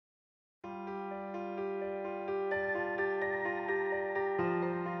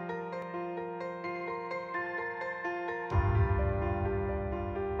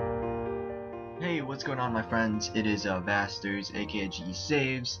Hey, what's going on, my friends? It is Vasterz, aka G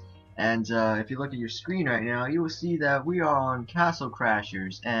Saves, and if you look at your screen right now, you will see that we are on Castle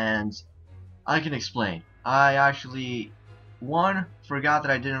Crashers, and I can explain. I actually, one, forgot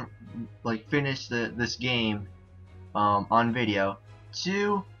that I didn't finish this game on video.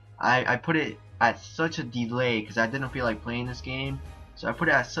 Two, I put it at such a delay because I didn't feel like playing this game, so I put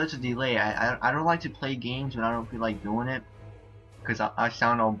it at such a delay. I don't like to play games when I don't feel like doing it, because I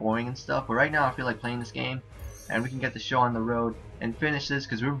sound all boring and stuff, but right now I feel like playing this game and we can get the show on the road and finish this,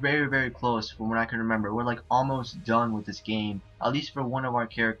 because we're very close from what I can remember. We're like almost done with this game, at least for one of our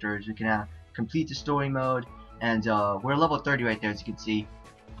characters. We can complete the story mode, and we're level 30 right there, as you can see.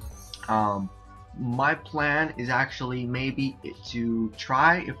 My plan is actually maybe to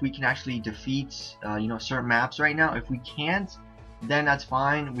try if we can actually defeat you know, certain maps right now. If we can't, then that's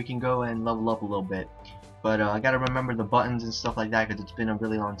fine, we can go and level up a little bit. But I gotta remember the buttons and stuff like that, because it's been a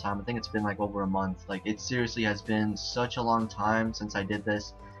really long time. I think it's been like over a month. Like, it seriously has been such a long time since I did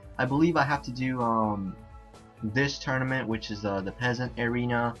this. I believe I have to do this tournament, which is the peasant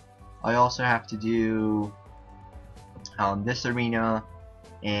arena. I also have to do this arena,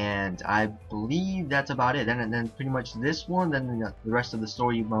 and I believe that's about it. Then pretty much this one, then the rest of the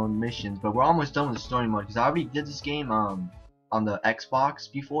story mode missions. But we're almost done with the story mode, because I already did this game on the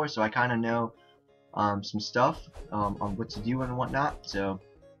Xbox before, so I kind of know some stuff on what to do and whatnot. So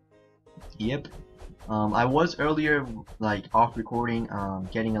yep, I was earlier like off recording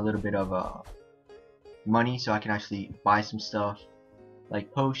getting a little bit of money so I can actually buy some stuff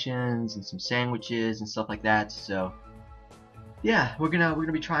like potions and some sandwiches and stuff like that. So yeah, we're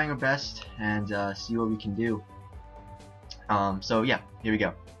gonna be trying our best and see what we can do. So yeah, here we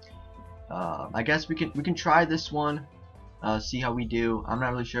go. I guess we can try this one, see how we do. I'm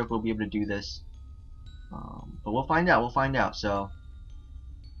not really sure if we'll be able to do this. But we'll find out, so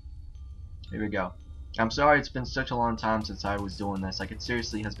here we go. I'm sorry it's been such a long time since I was doing this. Like, it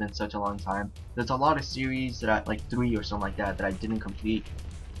seriously has been such a long time. There's a lot of series that I, like 3 or something like that, that I didn't complete.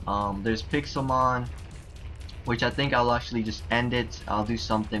 There's 𝐵𝓊𝓈𝒾𝓃𝓃𝓆𝓊𝒾𝓃𝓾𝓆. Which I think I'll actually just end it. I'll do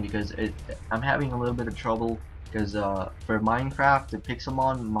something, because I'm having a little bit of trouble, because for Minecraft, the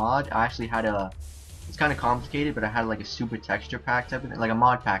𝐵𝓊𝓈 mod, I actually had it's kind of complicated, but I had like a super texture pack type of thing, like a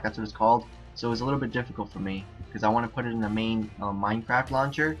mod pack, that's what it's called. So it was a little bit difficult for me, because I want to put it in the main Minecraft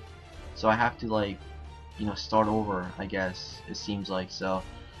launcher, so I have to, like, you know, start over, I guess it seems like. So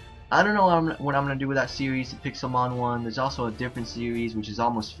I don't know what I'm gonna do with that series, the 𝐵𝓊𝓈 one. There's also a different series which is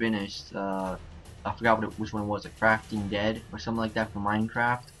almost finished. I forgot which one it was, like Crafting Dead or something like that for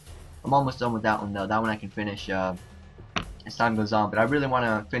Minecraft. I'm almost done with that one though. That one I can finish as time goes on. But I really want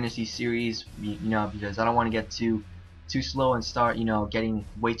to finish these series, you know, because I don't want to get too slow and start, you know, getting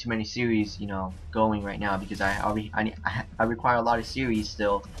way too many series, you know, going right now, because I require a lot of series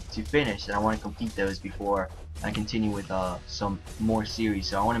still to finish, and I want to complete those before I continue with some more series.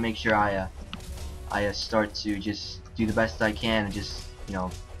 So I want to make sure I start to just do the best I can and just, you know,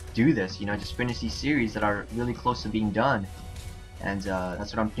 do this, you know, just finish these series that are really close to being done. And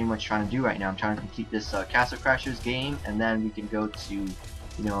that's what I'm pretty much trying to do right now. I'm trying to complete this Castle Crashers game, and then we can go to,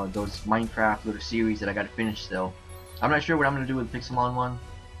 you know, those Minecraft little series that I got to finish still. I'm not sure what I'm going to do with the 𝐵𝓊𝓈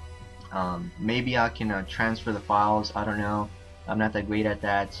one. Maybe I can transfer the files. I don't know. I'm not that great at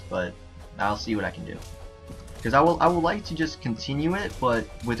that, but I'll see what I can do. Because I would like to just continue it, but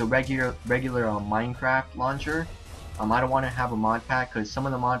with a regular Minecraft launcher. I don't want to have a mod pack, because some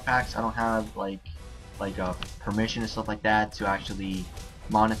of the mod packs I don't have like permission and stuff like that to actually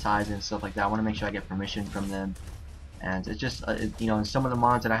monetize and stuff like that. I want to make sure I get permission from them. And it's just, you know, some of the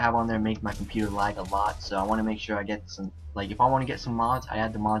mods that I have on there make my computer lag a lot, so I want to make sure I get some, like, if I want to get some mods, I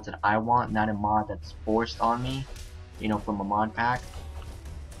add the mods that I want, not a mod that's forced on me, you know, from a mod pack.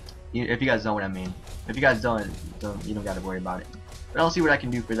 If you guys know what I mean. If you guys don't, you don't got to worry about it. But I'll see what I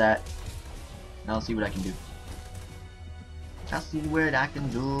can do for that. I'll see what I can do. I'll see what I can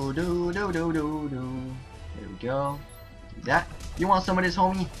do. There we go. Do that. You want some of this,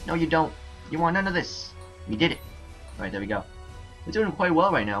 homie? No, you don't. You want none of this. We did it. Alright, there we go. We're doing quite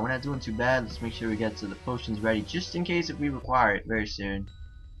well right now. We're not doing too bad. Let's make sure we get to the potions ready, just in case if we require it very soon.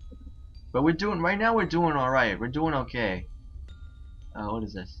 But we're doing, right now we're doing alright. We're doing okay. What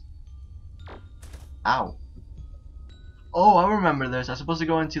is this? Ow. Oh, I remember this. I'm supposed to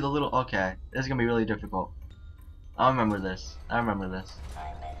go into the little, okay. This is gonna be really difficult. I remember this.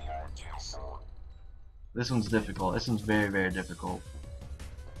 This one's difficult. This one's very difficult.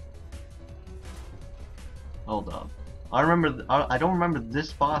 Hold up. I don't remember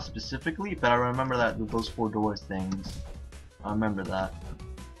this boss specifically, but I remember that those 4 doors things. I remember that.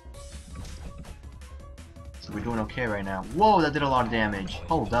 So we're doing okay right now. Whoa, that did a lot of damage.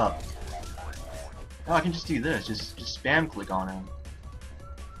 Hold up. Oh, I can just do this. Just spam click on him.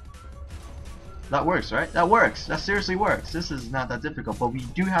 That works, right? That works. That seriously works. This is not that difficult, but we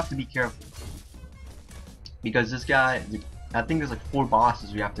do have to be careful. Because this guy, I think there's like 4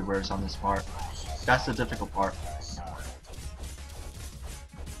 bosses we have to verse on this part. That's the difficult part.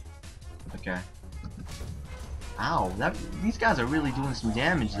 Okay. Ow, these guys are really doing some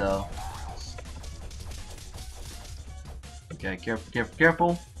damage though. Okay,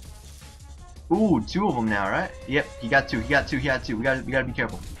 careful. Ooh, 2 of them now, right? Yep, he got 2. We gotta be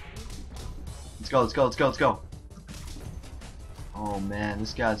careful. Let's go. Oh man,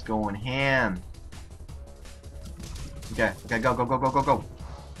 this guy's going ham. Okay, go.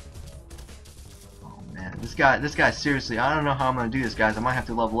 Oh man, this guy seriously, I don't know how I'm gonna do this, guys. I might have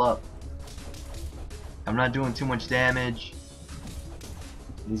to level up. I'm not doing too much damage.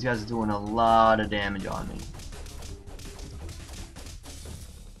 These guys are doing a lot of damage on me.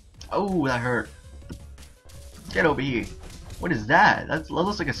 Oh, that hurt. Get over here. What is that? That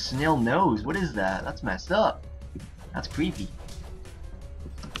looks like a snail nose. What is that? That's messed up. That's creepy.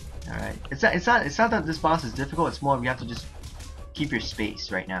 Alright. It's not that this boss is difficult, it's more you have to just keep your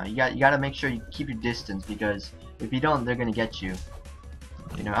space right now. You gotta make sure you keep your distance, because if you don't, they're gonna get you.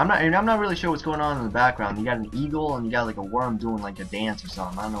 You know, I'm not really sure what's going on in the background. You got an eagle and you got like a worm doing like a dance or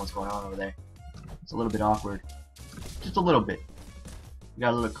something. I don't know what's going on over there. It's a little bit awkward. Just a little bit. We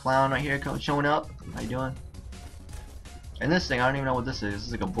got a little clown right here showing up. How you doing? And this thing, I don't even know what this is. This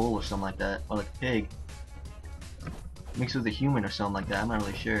is like a bull or something like that. Or like a pig. Mixed with a human or something like that. I'm not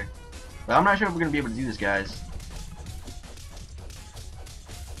really sure. But I'm not sure if we're going to be able to do this, guys.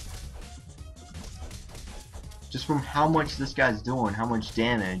 Just from how much this guy's doing, how much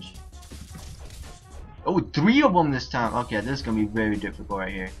damage. Oh, 3 of them this time. Okay, this is going to be very difficult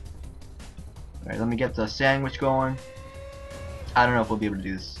right here. Alright, let me get the sandwich going. I don't know if we'll be able to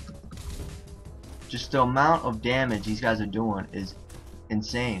do this. Just the amount of damage these guys are doing is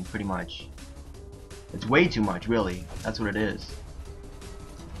insane, pretty much. It's way too much, really. That's what it is.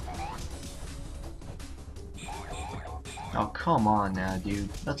 Oh, come on now, dude.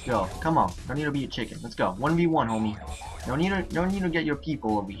 Let's go. Come on. Don't need to be a chicken. Let's go. 1v1, homie. Don't need to get your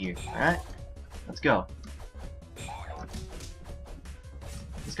people over here. Alright? Let's go.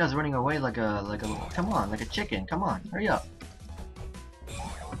 This guy's running away like a come on, like a chicken. Come on, hurry up.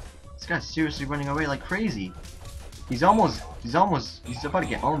 This guy's seriously running away like crazy. He's about to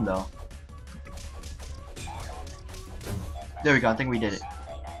get owned though. There we go, I think we did it.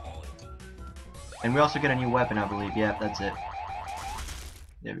 And we also get a new weapon, I believe. Yep, that's it.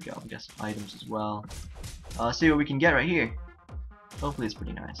 There we go. I guess items as well. Let's see what we can get right here. Hopefully it's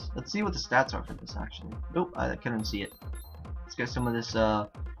pretty nice. Let's see what the stats are for this actually. Nope, I couldn't see it. Let's get some of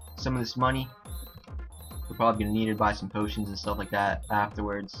this money. We're probably gonna need to buy some potions and stuff like that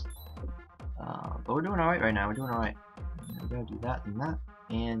afterwards. But we're doing alright right now. We're doing alright. I'm gonna do that and that.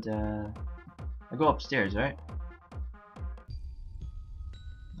 And I go upstairs, right?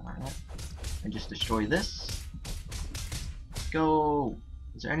 Alright. And just destroy this. Let's go.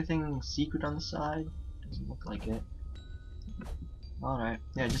 Is there anything secret on the side? Doesn't look like it. Alright.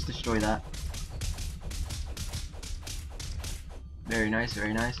 Yeah, just destroy that. Very nice,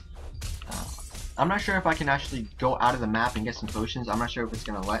 very nice. I'm not sure if I can actually go out of the map and get some potions. I'm not sure if it's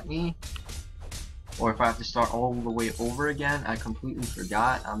gonna let me, or if I have to start all the way over again. I completely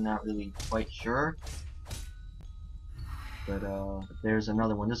forgot. I'm not really quite sure. But there's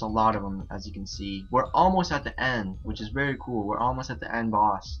another one. There's a lot of them, as you can see. We're almost at the end, which is very cool. We're almost at the end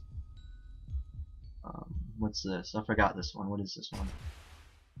boss. What's this? I forgot this one. What is this one?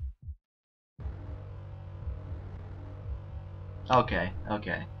 Okay.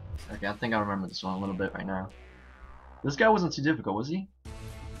 I think I remember this one a little bit right now. This guy wasn't too difficult, was he?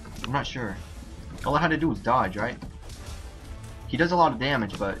 I'm not sure. All I had to do was dodge, right? He does a lot of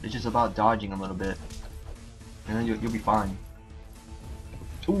damage, but it's just about dodging a little bit. And then you'll be fine.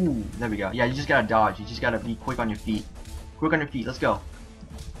 Ooh, there we go. Yeah, you just gotta dodge. You just gotta be quick on your feet. Quick on your feet. Let's go.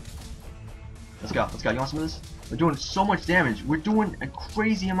 Let's go. You want some of this? We're doing so much damage. We're doing a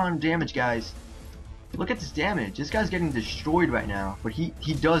crazy amount of damage, guys. Look at this damage. This guy's getting destroyed right now. But he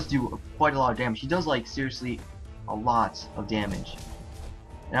does do quite a lot of damage. He does, like, seriously a lot of damage.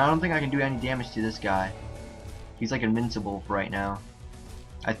 And I don't think I can do any damage to this guy. He's, like, invincible for right now.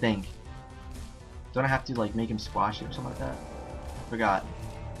 I think. Don't I have to like make him squash it or something like that? I forgot.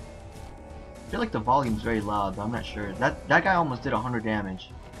 I feel like the volume's very loud, but I'm not sure. That guy almost did 100 damage.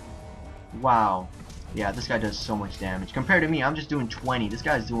 Wow. Yeah, this guy does so much damage. Compared to me, I'm just doing 20. This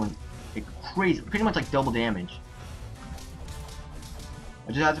guy's doing like crazy, pretty much like double damage.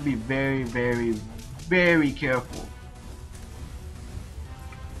 I just have to be very, very, very careful.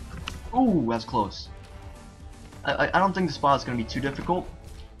 Ooh, that's close. I don't think this boss is gonna be too difficult.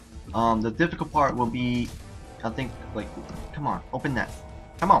 The difficult part will be, I think, like, come on, open that.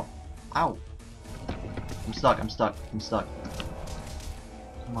 Come on. Ow. I'm stuck. I'm stuck. I'm stuck.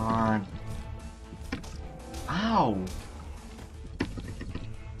 Come on. Ow.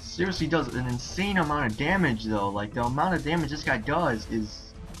 Seriously does an insane amount of damage though. Like the amount of damage this guy does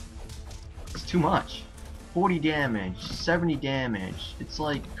is it's too much. 40 damage, 70 damage. It's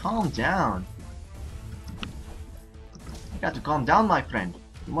like, calm down. You got to calm down, my friend.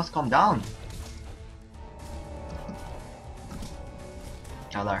 You must calm down.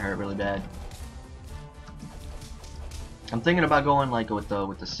 Oh, that hurt really bad. I'm thinking about going like with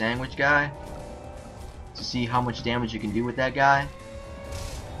the sandwich guy to see how much damage you can do with that guy.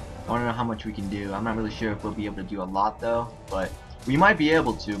 I want to know how much we can do. I'm not really sure if we'll be able to do a lot though, but we might be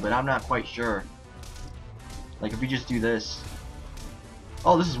able to, but I'm not quite sure. Like if we just do this.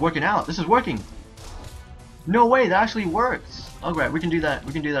 Oh, this is working out. This is working. No way, that actually works. Oh great, we can do that.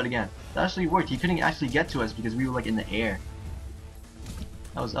 We can do that again. That actually worked. He couldn't actually get to us because we were like in the air.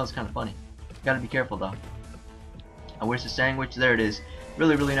 That was kind of funny. Gotta be careful though. Where's the sandwich? There it is.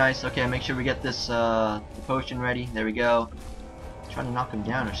 Really, really nice. Okay, make sure we get this the potion ready. There we go. Trying to knock him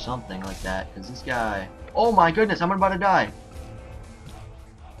down or something like that, because this guy. Oh my goodness, I'm about to die.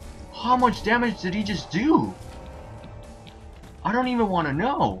 How much damage did he just do? I don't even want to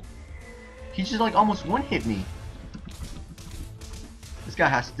know. He just like almost one-hit me. This guy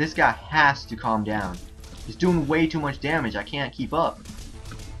has to calm down. He's doing way too much damage. I can't keep up.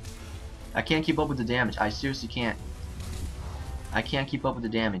 I can't keep up with the damage. I seriously can't. I can't keep up with the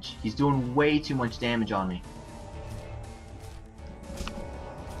damage. He's doing way too much damage on me.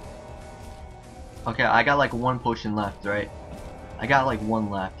 Okay, I got like one potion left, right? I got like one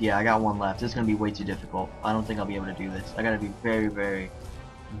left. Yeah, I got one left. This is gonna be way too difficult. I don't think I'll be able to do this. I gotta be very, very,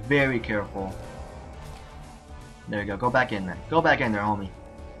 very careful. There you go. Go back in there. Go back in there, homie.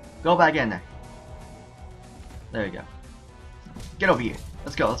 Go back in there. There you go. Get over here.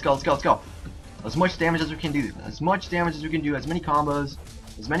 Let's go. Let's go. Let's go. Let's go. As much damage as we can do. As much damage as we can do. As many combos.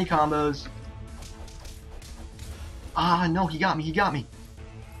 As many combos. Ah, no. He got me. He got me.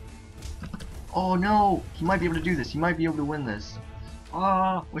 Oh, no. He might be able to do this. He might be able to win this.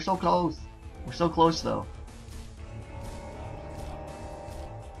 Ah, we're so close. We're so close, though.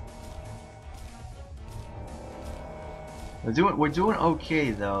 We're doing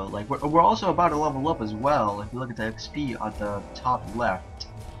okay, though. Like, we're also about to level up as well. If you look at the XP at the top left.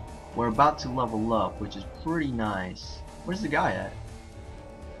 We're about to level up, which is pretty nice. Where's the guy at?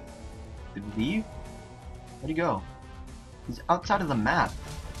 Did he leave? Where'd he go? He's outside of the map.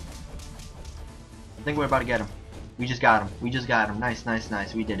 I think we're about to get him. We just got him. We just got him. Nice, nice,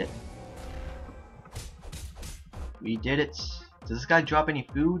 nice. We did it. We did it. Does this guy drop any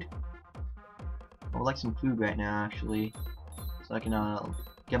food? I would like some food right now, actually. So I can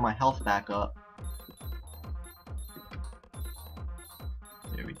get my health back up.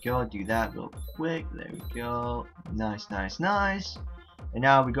 There we go, do that real quick. There we go. Nice, nice, nice. And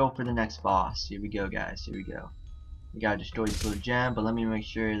now we go for the next boss. Here we go, guys. Here we go. We gotta destroy this little gem, but let me make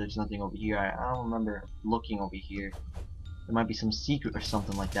sure there's nothing over here. I don't remember looking over here. There might be some secret or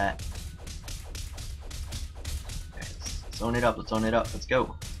something like that. Okay, let's zone it up. Let's zone it up. Let's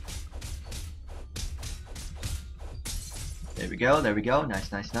go. There we go. There we go.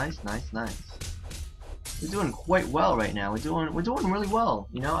 Nice, nice, nice, nice, nice. We're doing quite well right now. We're doing really well.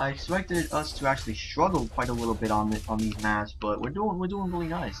 You know, I expected us to actually struggle quite a little bit on these maps, but we're doing really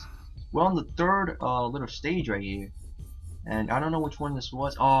nice. We're on the third little stage right here, and I don't know which one this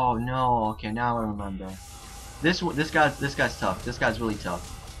was. Oh no! Okay, now I remember. This guy's tough. This guy's really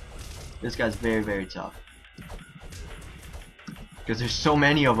tough. This guy's very, very tough. Because there's so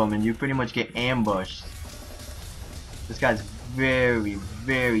many of them, and you pretty much get ambushed. This guy's very,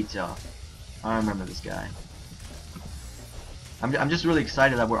 very tough. I remember this guy. I'm just really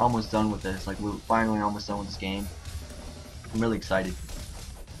excited that we're almost done with this. Like, we're finally almost done with this game. I'm really excited.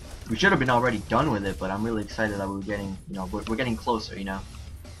 We should have been already done with it, but I'm really excited that we're getting, you know, we're getting closer, you know.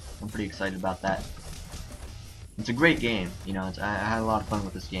 I'm pretty excited about that. It's a great game, you know. I had a lot of fun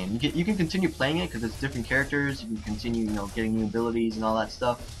with this game. You can continue playing it because it's different characters. You can continue, you know, getting new abilities and all that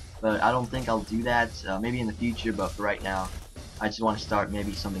stuff. But I don't think I'll do that. Maybe in the future, but for right now, I just want to start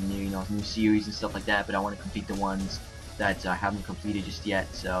maybe something new, you know, new series and stuff like that. But I want to complete the ones that I haven't completed just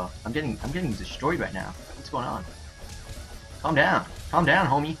yet. So I'm getting destroyed right now. What's going on? Calm down,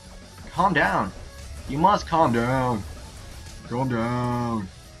 homie. Calm down. You must calm down. Calm down.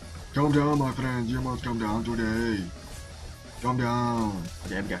 Calm down, my friends. You must calm down today. Calm down.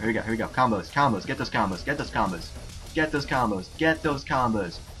 Okay, here we go. Here we go. Combos. Get those combos. Get those combos. Get those combos. Get those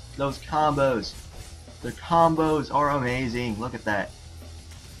combos. Those combos. Their combos are amazing. Look at that.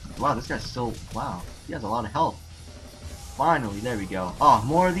 Wow, this guy's still... Wow, he has a lot of health. Finally, there we go. Oh,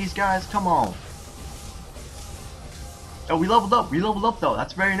 more of these guys? Come on. Oh, we leveled up. We leveled up, though.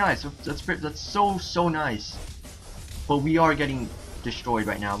 That's very nice. That's so nice. But we are getting destroyed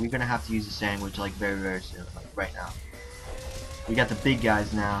right now. We're gonna have to use the sandwich like very soon, like right now. We got the big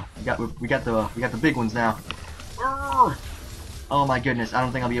guys now. We got the big ones now. Urgh! Oh my goodness! I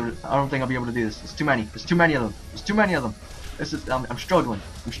don't think I'll be able to do this. There's too many. There's too many of them. There's too many of them. This is I'm struggling.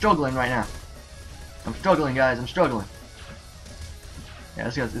 I'm struggling right now. I'm struggling, guys. I'm struggling. Yeah,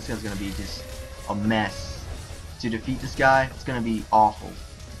 this guy's gonna be just a mess. To defeat this guy, it's gonna be awful.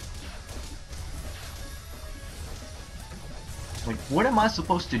 Like, what am I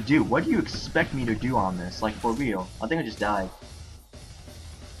supposed to do? What do you expect me to do on this? Like, for real? I think I just died.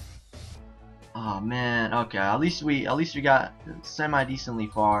 Oh man, okay. At least we got semi-decently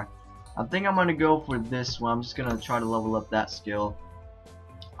far. I think I'm gonna go for this one. I'm just gonna try to level up that skill.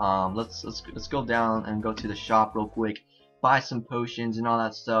 Let's go down and go to the shop real quick. Buy some potions and all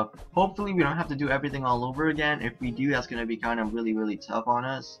that stuff. Hopefully we don't have to do everything all over again. If we do, that's gonna be kind of really tough on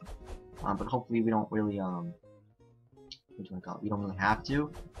us. But hopefully we don't really we don't really have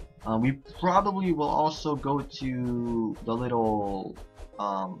to. We probably will also go to the little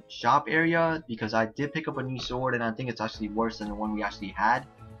shop area because I did pick up a new sword and I think it's actually worse than the one we actually had.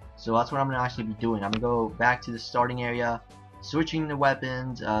 So that's what I'm gonna actually be doing. I'm gonna go back to the starting area, switching the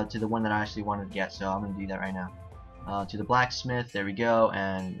weapons to the one that I actually wanted to get. So I'm gonna do that right now. To the blacksmith, there we go,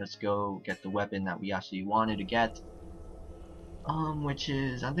 and let's go get the weapon that we actually wanted to get. Which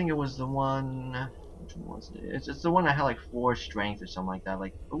is, I think it was the one. Which one was it? It's the one that had like 4 strength or something like that.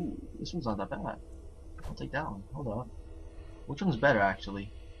 Like, ooh, this one's not that bad. I'll take that one. Hold up. Which one's better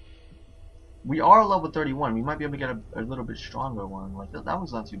actually? We are level 31. We might be able to get a little bit stronger one. Like that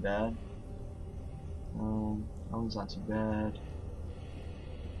one's not too bad. That one's not too bad.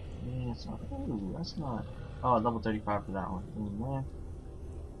 Yeah, it's not. Ooh, that's not. Oh, level 35 for that one. Man.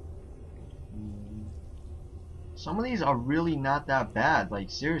 Some of these are really not that bad.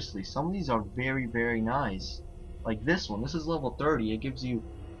 Like seriously, some of these are very nice. Like this one. This is level 30. It gives you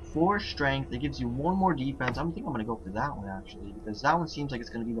 4 strength. It gives you 1 more defense. I think I'm gonna go for that one actually because that one seems like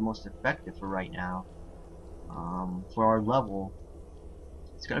it's gonna be the most effective for right now. For our level,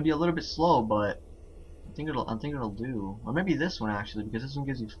 it's gonna be a little bit slow, but I think it'll do. Or maybe this one actually because this one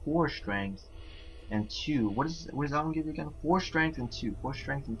gives you 4 strength. And 2. What does that one give you again? 4 strength and 2. 4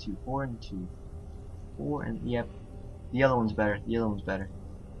 strength and 2. 4 and 2. 4 and yep. The other one's better. The other one's better.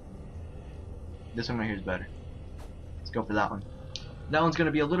 This one right here is better. Let's go for that one. That one's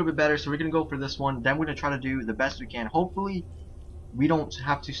gonna be a little bit better, so we're gonna go for this one. Then we're gonna try to do the best we can. Hopefully, we don't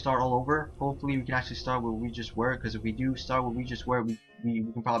have to start all over. Hopefully, we can actually start where we just were. Because if we do start where we just were, we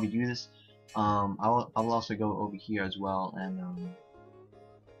can probably do this. I'll also go over here as well and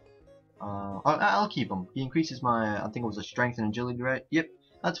I'll keep them. He increases my, I think it was a strength and agility, right? Yep,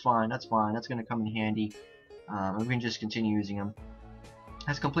 that's fine, that's fine. That's gonna come in handy. And we can just continue using them.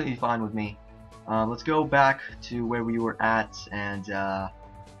 That's completely fine with me. Let's go back to where we were at and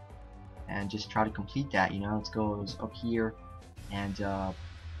just try to complete that. You know, let's go up here and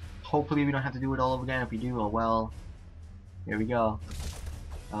hopefully we don't have to do it all over again. If we do, oh well. Here we go.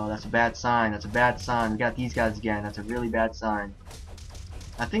 Oh, that's a bad sign. That's a bad sign. We got these guys again. That's a really bad sign.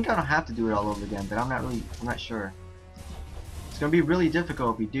 I think I don't have to do it all over again, but I'm not sure. It's gonna be really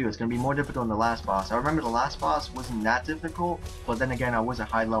difficult if we do. It's gonna be more difficult than the last boss. I remember the last boss wasn't that difficult, but then again, I was a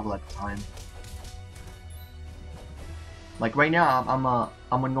high level at the time. Like right now,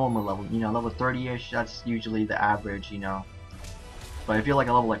 I'm a normal level. You know, level 30-ish. That's usually the average. You know, but I feel like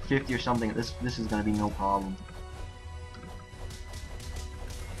a level like 50 or something. This is gonna be no problem.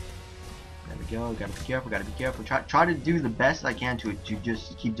 There we go. Gotta be careful. Gotta be careful. Try to do the best I can to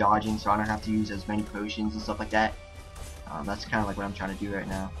just keep dodging, so I don't have to use as many potions and stuff like that. That's kind of like what I'm trying to do right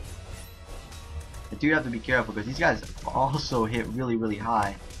now. I do have to be careful because these guys also hit really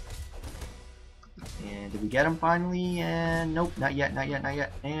high. And did we get him finally? And nope, not yet, not yet, not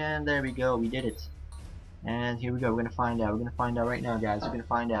yet. And there we go. We did it. And here we go. We're gonna find out. We're gonna find out right now, guys. We're gonna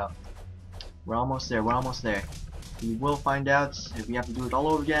find out. We're almost there. We're almost there. We will find out if we have to do it all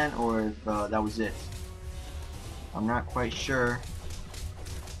over again or if that was it. I'm not quite sure.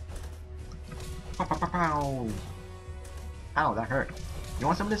 Ow, that hurt. You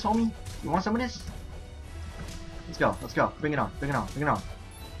want some of this, homie? You want some of this? Let's go, let's go. Bring it on, bring it on, bring it on.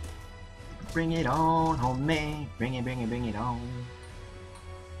 Bring it on, homie. Bring it on.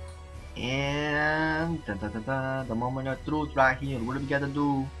 And the moment of truth right here. What do we gotta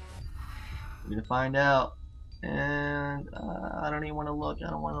do? We're gonna find out. And on. I don't even want to look. I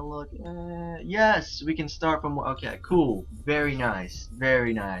don't want to look. Yes, we can start from. Okay, cool. Very nice.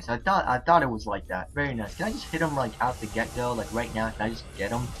 Very nice. I thought it was like that. Very nice. Can I just hit him like out the get-go, like right now? Can I just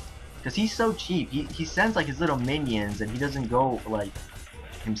get him? Because he's so cheap. He sends like his little minions, and he doesn't go like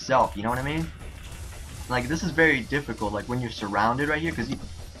himself. You know what I mean? Like this is very difficult. Like when you're surrounded right here, because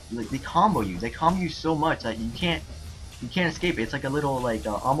like they combo you. They combo you so much that you can't escape it. It's like a little like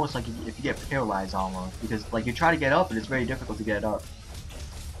almost like if you get paralyzed almost, because like you try to get up and it's very difficult to get up.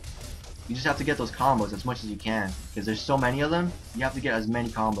 You just have to get those combos as much as you can, because there's so many of them. You have to get as many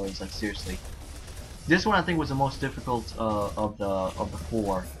combos, like seriously. This one I think was the most difficult of the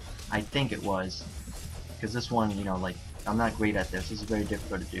four. I think it was, because this one, you know, like I'm not great at this. This is very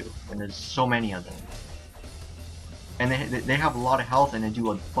difficult to do, and there's so many of them. And they have a lot of health and they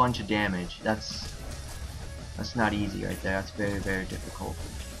do a bunch of damage. That's not easy right there. That's very, very difficult.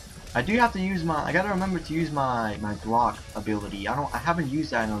 I do have to use my. I gotta remember to use my block ability. I haven't used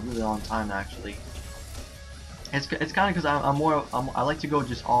that in a really long time actually. It's kind of because I like to go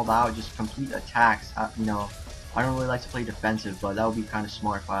just all out, just complete attacks. You know, I don't really like to play defensive, but that would be kind of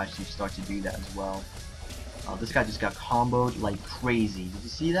smart if I actually start to do that as well. This guy just got comboed like crazy. Did you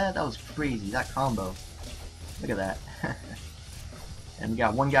see that? That was crazy. That combo. Look at that. And we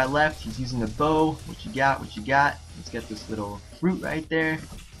got one guy left. He's using the bow. What you got? What you got? Let's get this little fruit right there.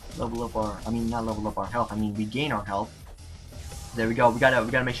 Level up our. I mean, not level up our health. I mean, regain our health. There we go. We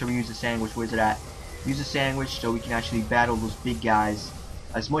gotta make sure we use the sandwich. Where's it at? Use the sandwich so we can actually battle those big guys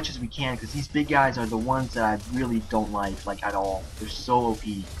as much as we can. Because these big guys are the ones that I really don't like at all. They're so OP.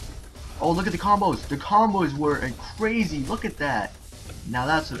 Oh, look at the combos. The combos were crazy. Look at that. Now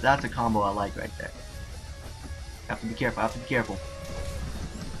that's a combo I like right there. Have to be careful. Have to be careful.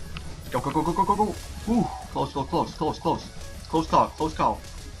 Go, go, go, go, go, go, go. Ooh, close, close, close, close, close. Close call, close call.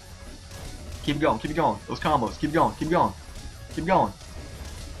 Keep going, keep it going. Those combos, keep going, keep going. Keep going.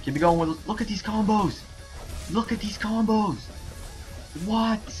 Keep it going with, look at these combos. Look at these combos.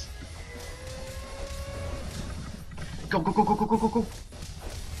 What? Go, go, go, go, go, go, go, go.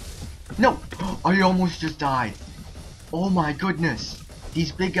 No, I almost just died. Oh my goodness.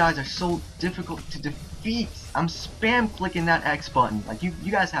 These big guys are so difficult to defeat. I'm spam clicking that X button. Like you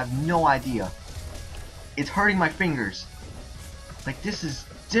guys have no idea. It's hurting my fingers. Like this is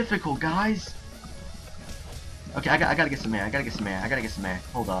difficult, guys. Okay, I gotta get some air. I gotta get some air. I gotta get some air.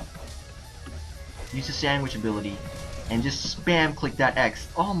 Hold up. Use the sandwich ability and just spam click that X.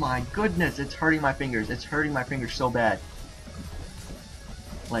 Oh my goodness, it's hurting my fingers. It's hurting my fingers so bad.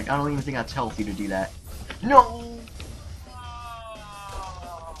 Like I don't even think that's healthy to do that. No.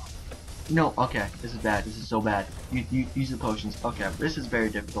 No, okay, this is bad. This is so bad. You use the potions. Okay, this is very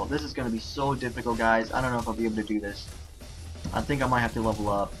difficult. This is gonna be so difficult, guys. I don't know if I'll be able to do this. I think I might have to level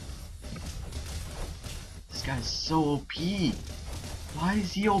up. This guy's so OP. Why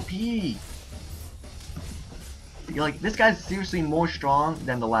is he OP? Like, this guy's seriously more strong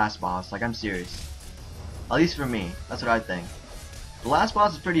than the last boss. Like, I'm serious. At least for me. That's what I think. The last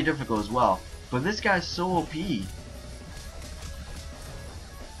boss is pretty difficult as well. But this guy's so OP.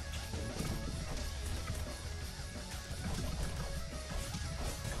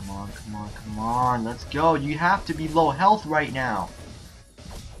 Come on, come on, let's go. You have to be low health right now.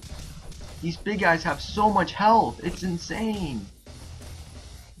 These big guys have so much health. It's insane.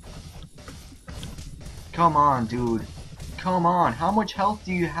 Come on, dude. Come on. How much health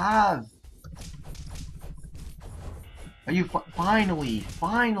do you have? Are you finally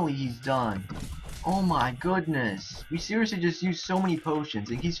he's done. Oh my goodness. We seriously just used so many potions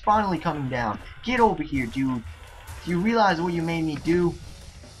and he's finally coming down. Get over here, dude. Do you realize what you made me do?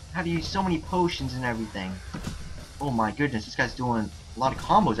 How to use so many potions and everything. Oh my goodness, this guy's doing a lot of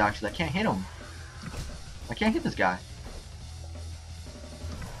combos actually. I can't hit him. I can't hit this guy.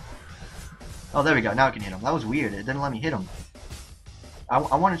 Oh, there we go. Now I can hit him. That was weird. It didn't let me hit him. I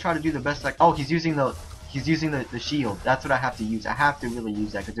want to try to do the best. Like, oh, he's using the shield. That's what I have to use. I have to really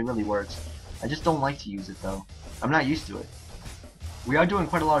use that because it really works. I just don't like to use it though. I'm not used to it. We are doing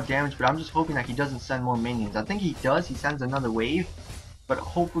quite a lot of damage, but I'm just hoping that he doesn't send more minions. I think he does. He sends another wave. But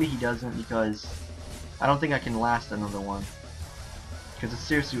hopefully he doesn't, because I don't think I can last another one. Because it's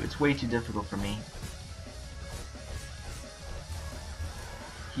seriously, it's way too difficult for me.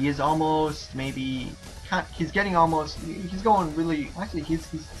 He is almost, maybe, he's getting almost, he's going really, actually he's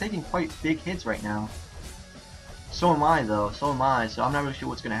taking quite big hits right now. So am I though, so am I, so I'm not really sure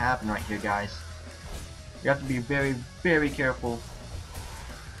what's going to happen right here, guys. You have to be very, very careful.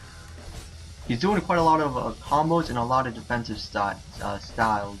 He's doing quite a lot of combos and a lot of defensive styles.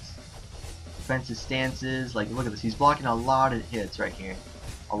 Defensive stances, like look at this, he's blocking a lot of hits right here.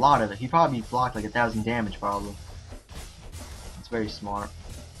 A lot of it. He probably blocked like 1,000 damage probably. very smart.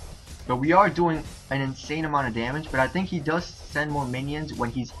 But we are doing an insane amount of damage, but I think he does send more minions when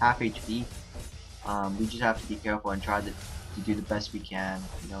he's half HP. We just have to be careful and try to do the best we can,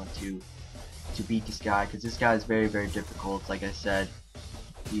 you know, to beat this guy, because this guy is very, very difficult. Like I said,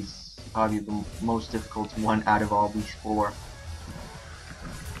 he's probably the most difficult one out of all these 4.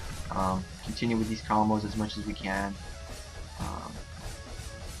 Continue with these combos as much as we can.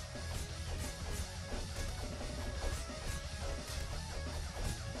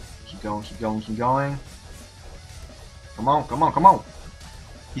 Keep going, keep going, keep going. Come on, come on, come on.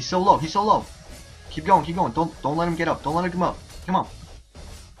 He's so low, he's so low. Keep going, keep going. Don't let him get up. Don't let him come up. Come on.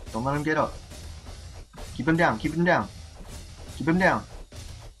 Don't let him get up. Keep him down, keep him down. Keep him down.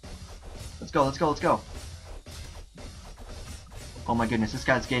 Let's go, let's go, let's go. Oh my goodness, this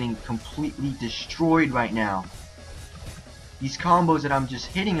guy's getting completely destroyed right now. These combos that I'm just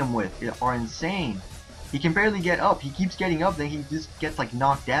hitting him with are insane. He can barely get up. He keeps getting up, then he just gets like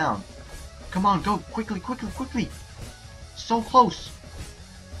knocked down. Come on, go quickly, quickly, quickly. So close.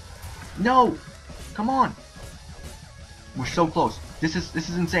 No. Come on. We're so close. This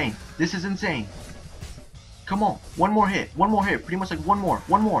is insane. This is insane. Come on. One more hit. One more hit. Pretty much like one more.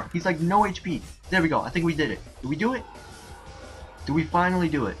 One more. He's like no HP. There we go. I think we did it. Did we do it? Did we finally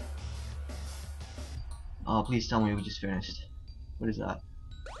do it? Oh, please tell me we just finished. What is that?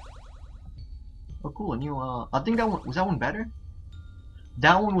 Oh, cool. A new, I think that one, was that one better?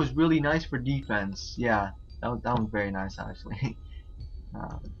 That one was really nice for defense. Yeah, that one's very nice, actually.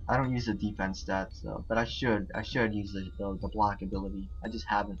 I don't use the defense stats, but I should use the block ability. I just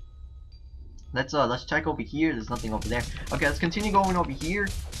haven't. Let's check over here. There's nothing over there. Okay, let's continue going over here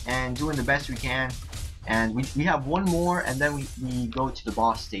and doing the best we can. And we have one more, and then we go to the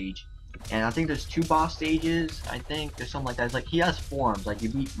boss stage. And I think there's 2 boss stages. I think there's something like that. It's like he has forms. Like you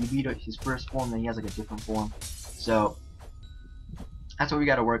beat his first form, then he has like a different form. So that's what we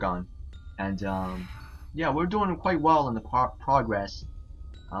got to work on. And yeah, we're doing quite well in the progress.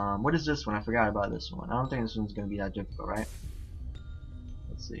 What is this one? I forgot about this one. I don't think this one's gonna be that difficult, right?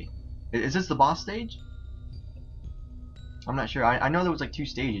 Let's see. Is this the boss stage? I'm not sure. I know there was like 2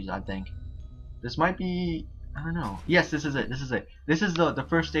 stages, I think. This might be, I don't know. Yes, this is it. This is it. This is the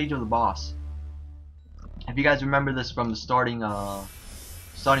first stage of the boss. If you guys remember this from the starting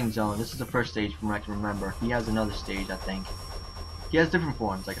zone, this is the first stage from what I can remember. He has another stage, I think. He has different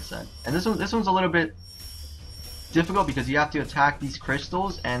forms, like I said. And this one's a little bit difficult because you have to attack these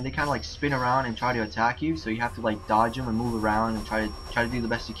crystals, and they kind of like spin around and try to attack you. So you have to like dodge them and move around and try to do the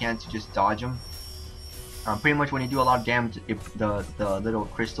best you can to just dodge them. Pretty much when you do a lot of damage, the little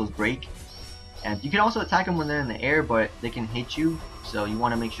crystals break. And you can also attack them when they're in the air, but they can hit you. So you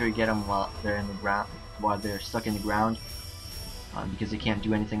want to make sure you get them while they're in the ground, while they're stuck in the ground, because they can't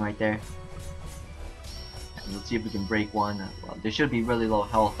do anything right there. And let's see if we can break one. Well, they should be really low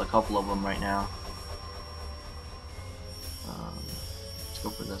health, a couple of them right now. Let's go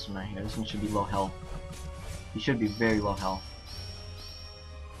for this one right here. This one should be low health. He should be very low health.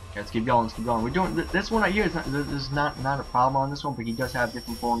 Okay, let's keep going. Let's keep going. We're doing this one right here. There's not a problem on this one, but he does have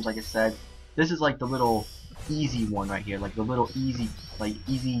different forms, like I said. This is like the little easy one right here, like the little easy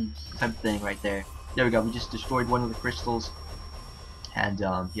type thing right there. There we go. We just destroyed one of the crystals, and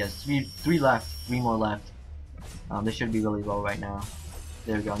he has three left, 3 more left. They should be really low right now.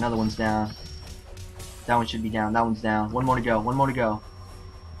 There we go. Another one's down. That one should be down. That one's down. One more to go. One more to go.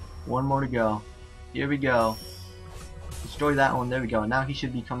 One more to go. Here we go. Destroy that one. There we go. Now he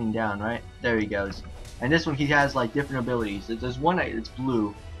should be coming down, right? There he goes. And this one, he has like different abilities. There's one that's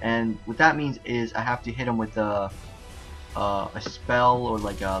blue. And what that means is I have to hit him with a spell or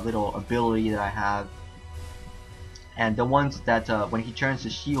like a little ability that I have. And the ones that when he turns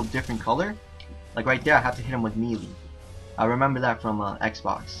his shield different color, like right there, I have to hit him with melee. I remember that from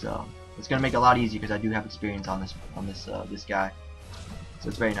Xbox, so it's gonna make it a lot easier because I do have experience on this guy. So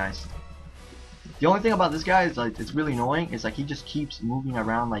it's very nice. The only thing about this guy is like it's really annoying. It's like he just keeps moving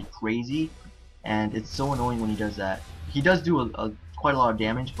around like crazy, and it's so annoying when he does that. He does do quite a lot of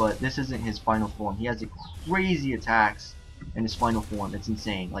damage, but this isn't his final form. He has the crazy attacks in his final form. It's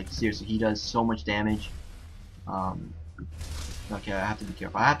insane. Like seriously, he does so much damage. Okay, I have to be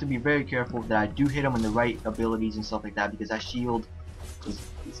careful. I have to be very careful that I do hit him in the right abilities and stuff like that, because that shield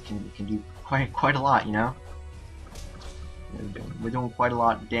can do quite a lot, you know. We're doing quite a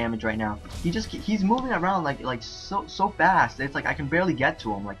lot of damage right now. He's moving around like so fast. It's like I can barely get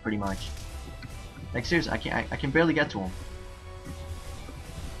to him, like pretty much. Like seriously, I can barely get to him.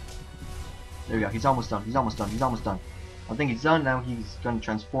 There we go. He's almost done. He's almost done. He's almost done. I think he's done now. He's gonna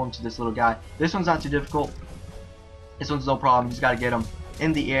transform to this little guy. This one's not too difficult. This one's no problem. You just gotta get him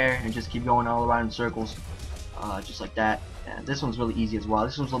in the air and just keep going all around in circles. just like that. And this one's really easy as well.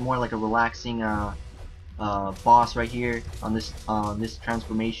 This one's more like a relaxing boss right here on this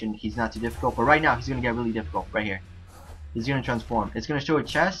transformation. He's not too difficult, but right now he's gonna get really difficult right here. He's gonna transform. It's gonna show a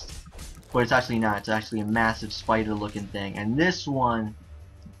chest, but it's actually not. It's actually a massive spider-looking thing. And this one,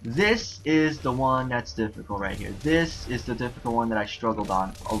 this is the one that's difficult right here. This is the difficult one that I struggled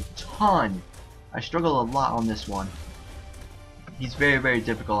on a ton. I struggled a lot on this one. He's very, very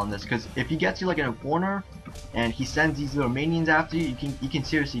difficult on this because if he gets you like in a corner and he sends these little minions after you, you can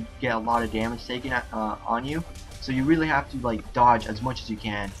seriously get a lot of damage taken on you. So you really have to like dodge as much as you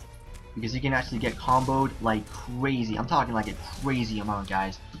can, because you can actually get comboed like crazy. I'm talking like a crazy amount,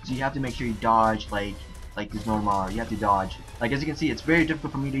 guys. So you have to make sure you dodge like there's no tomorrow. You have to dodge. Like as you can see, it's very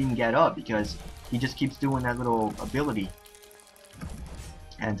difficult for me to even get up because he just keeps doing that little ability,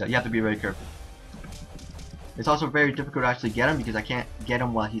 and you have to be very careful. It's also very difficult to actually get him because I can't get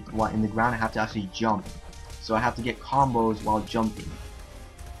him while in the ground. I have to actually jump, so I have to get combos while jumping.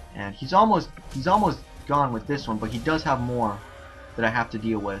 And he's almost gone with this one, but he does have more that I have to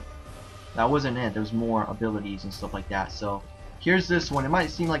deal with. That wasn't it. There's more abilities and stuff like that. So here's this one. It might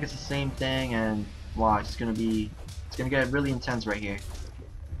seem like it's the same thing, and watch, it's gonna get really intense right here.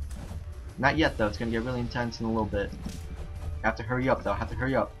 Not yet though. It's gonna get really intense in a little bit. I have to hurry up though. I have to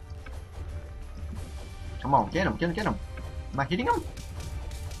hurry up. Come on, get him, get him. Am I hitting him?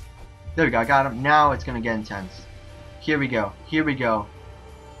 There we go, I got him. Now it's gonna get intense. Here we go, here we go.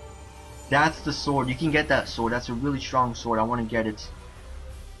 That's the sword. You can get that sword. That's a really strong sword. I want to get it.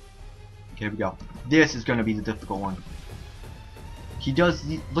 Okay, here we go. This is gonna be the difficult one. He does,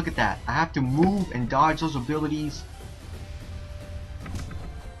 look at that. I have to move and dodge those abilities.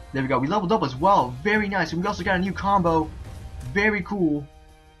 There we go. We leveled up as well. Very nice. And we also got a new combo. Very cool.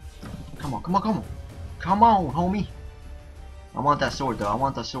 Come on, come on, come on. Come on, homie. I want that sword though. I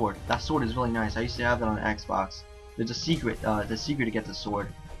want that sword. That sword is really nice. I used to have that on Xbox. There's a secret. The secret to get the sword,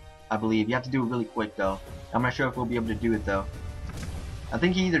 I believe. You have to do it really quick though. I'm not sure if we'll be able to do it though. I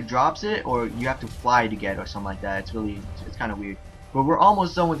think he either drops it or you have to fly to get it or something like that. It's kind of weird. But we're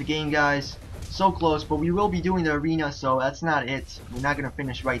almost done with the game, guys. So close. But we will be doing the arena, so that's not it. We're not gonna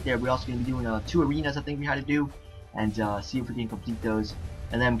finish right there. We're also gonna be doing 2 arenas. I think we had to do, and see if we can complete those,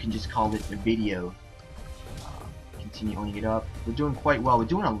 and then we can just call it a video. Continue owning it up. We're doing quite well. We're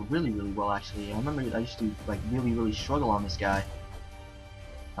doing really, really well actually. I remember I used to like really struggle on this guy.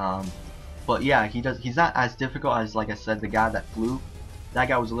 But yeah, he's not as difficult as, like I said, the guy that flew. That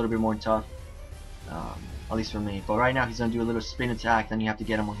guy was a little bit more tough, at least for me. But right now he's gonna do a little spin attack. Then you have to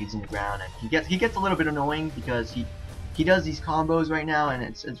get him when he's in the ground, and he gets a little bit annoying because he does these combos right now, and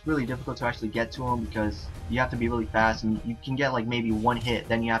it's really difficult to actually get to him because you have to be really fast, and you can get like maybe 1 hit.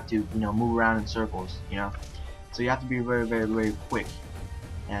 Then you have to move around in circles, So you have to be very quick,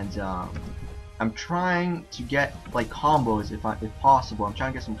 and I'm trying to get like combos if possible. I'm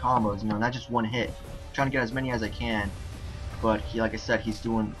trying to get some combos, not just 1 hit. I'm trying to get as many as I can, but like I said, he's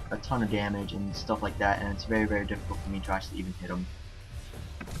doing a ton of damage and stuff like that, and it's very difficult for me to actually even hit him.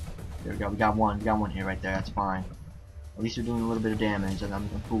 There we go. We got one here right there. That's fine. At least you're doing a little bit of damage, and I'm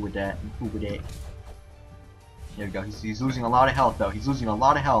cool with that. I'm cool with it. There we go. He's losing a lot of health though. He's losing a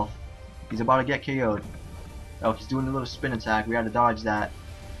lot of health. He's about to get KO'd. Oh, he's doing a little spin attack. We had to dodge that.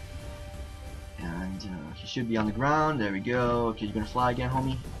 And he should be on the ground. There we go. Okay, you're gonna fly again,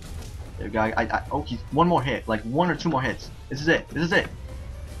 homie. There we go. Oh, he's 1 more hit. Like 1 or 2 more hits. This is it. This is it.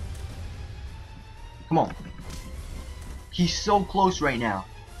 Come on. He's so close right now.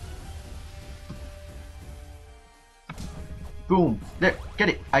 Boom. There. Get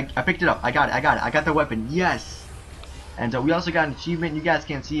it. I picked it up. I got it. I got the weapon. Yes. And we also got an achievement. You guys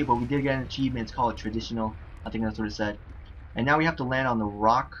can't see it, but we did get an achievement. It's called Traditional. I think that's what it said. And now we have to land on the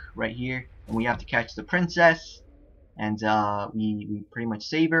rock right here, and we have to catch the princess, and we pretty much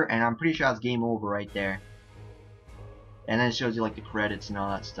save her, and I'm pretty sure that's game over right there. And then it shows you like the credits and all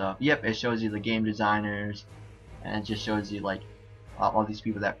that stuff. Yep, it shows you the game designers, and it just shows you like all these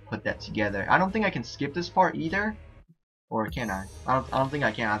people that put that together. I don't think I can skip this part either, or can I? I don't think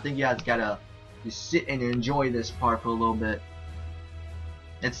I can. I think you guys gotta just sit and enjoy this part for a little bit.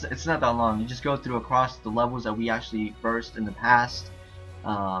 It's not that long. You just go through across the levels that we actually burst in the past,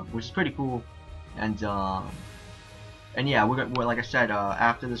 which is pretty cool. And yeah, we're like I said,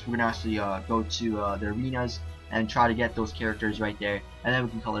 after this we're gonna actually go to the arenas and try to get those characters right there, and then we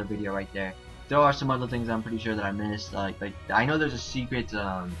can color a video right there. There are some other things I'm pretty sure that I missed. Like I know there's a secret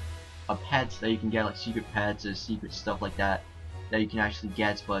a pets that you can get, like secret pets or secret stuff like that you can actually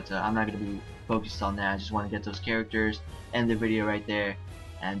get, but I'm not gonna be focused on that. I just want to get those characters and the video right there,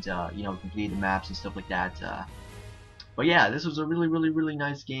 and complete the maps and stuff like that. But yeah, this was a really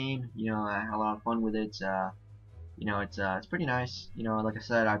nice game. I had a lot of fun with it. You know, it's pretty nice. You know, like I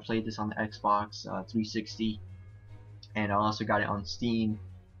said, I played this on the Xbox 360, and I also got it on Steam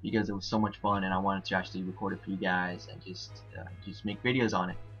because it was so much fun, and I wanted to actually record it for you guys and just make videos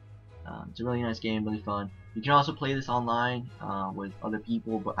on it. It's a really nice game, really fun. You can also play this online with other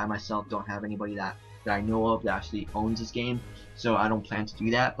people, but I myself don't have anybody that I know of that actually owns this game, so I don't plan to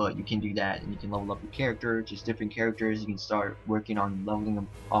do that. But you can do that, and you can level up your character, just different characters. You can start working on leveling them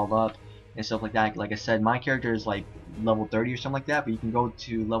all up and stuff like that. Like I said, my character is like level 30 or something like that, but you can go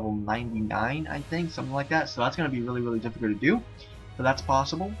to level 99, I think, something like that. So that's going to be really difficult to do, but that's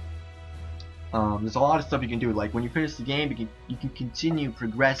possible. There's a lot of stuff you can do. Like when you finish the game, you can continue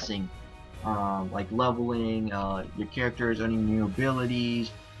progressing, like leveling your characters, earning new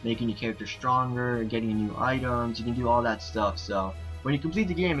abilities, making your character stronger, getting new items. You can do all that stuff. So when you complete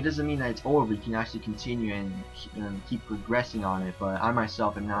the game, it doesn't mean that it's over. You can actually continue and keep progressing on it. But I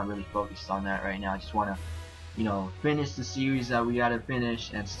myself am not really focused on that right now. I just want to, you know, finish the series that we gotta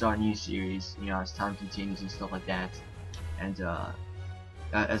finish and start new series, you know, as time continues and stuff like that. And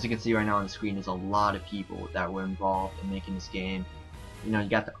as you can see right now on the screen, there's a lot of people that were involved in making this game. You know, you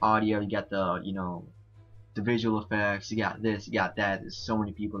got the audio, you got the, you know, the visual effects, you got this, you got that. There's so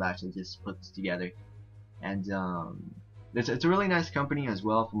many people that actually just put this together. And it's a really nice company as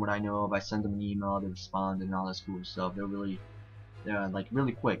well, from what I know of. I send them an email, they respond, and all this cool stuff. They're like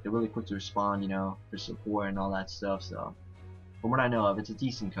really quick. They're really quick to respond, you know, for support and all that stuff. So from what I know of, it's a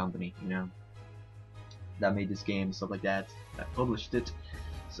decent company, you know, that made this game and stuff like that published it.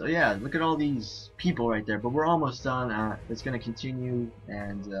 So yeah, look at all these people right there. But we're almost done. It's gonna continue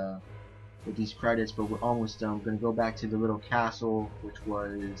and with these credits, but we're almost done. We're gonna go back to the little castle, which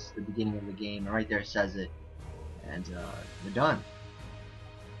was the beginning of the game, and right there it says it. And we're done.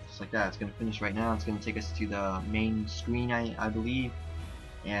 Just like that. It's gonna finish right now. It's gonna take us to the main screen, I believe,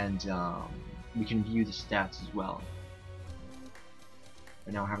 and we can view the stats as well.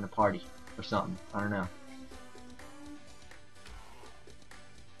 Right now we're having a party or something. I don't know.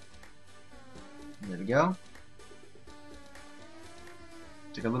 There we go.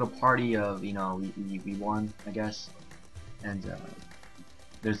 It's like a little party of, you know, we won, I guess. And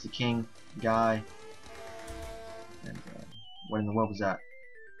there's the king guy. And what in the world was that?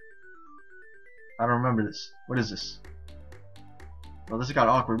 I don't remember this. What is this? Well, this got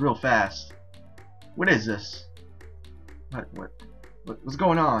awkward real fast. What is this? What's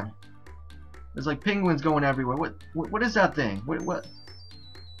going on? There's like penguins going everywhere. What is that thing?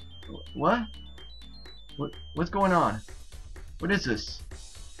 What's going on? What is this?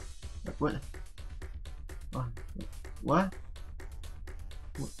 What? What?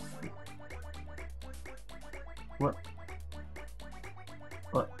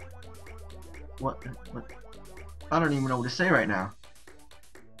 I don't even know what to say right now.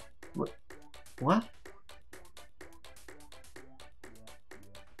 What?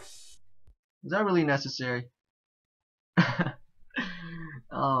 Is that really necessary?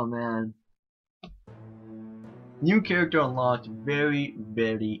 Oh man. New character unlocked. Very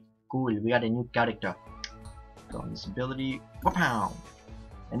cool. We got a new character. Go on this ability. Wow.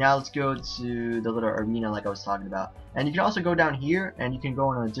 And now let's go to the little arena like I was talking about. And you can also go down here and you can go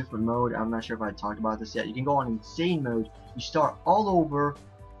on a different mode. I'm not sure if I talked about this yet. You can go on insane mode. You start all over,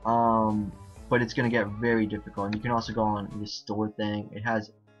 but it's gonna get very difficult. And you can also go on this store thing. It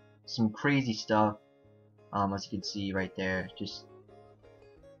has some crazy stuff, as you can see right there. Just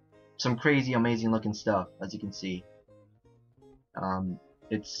some crazy, amazing looking stuff, as you can see.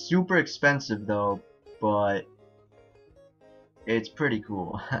 It's super expensive though, but it's pretty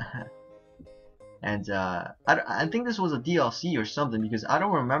cool. And I think this was a DLC or something, because I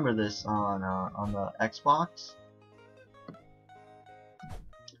don't remember this on the Xbox.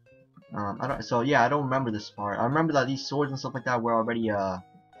 So yeah, I don't remember this part. I remember that these swords and stuff like that were already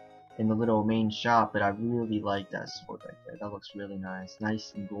in the little main shop, but I really like that sword right there. That looks really nice.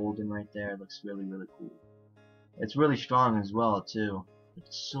 Nice and golden right there. It looks really cool. It's really strong as well too.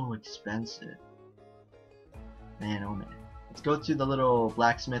 It's so expensive. Man, oh man. Let's go to the little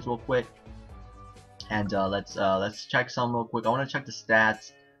blacksmith real quick, and let's check some real quick. I want to check the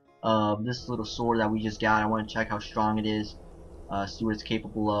stats of this little sword that we just got. I want to check how strong it is, see what it's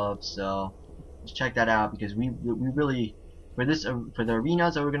capable of. So let's check that out, because we really, for the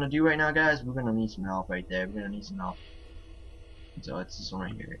arenas that we're gonna do right now, guys, we're gonna need some help right there. We're gonna need some help. So it's this one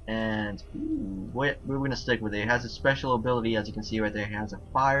right here, and we're gonna stick with it. It has a special ability, as you can see right there. It has a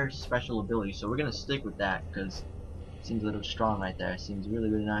fire special ability, so we're gonna stick with that because it seems a little strong right there. It seems really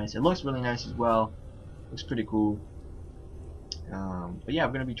nice. It looks really nice as well. Looks pretty cool. But yeah,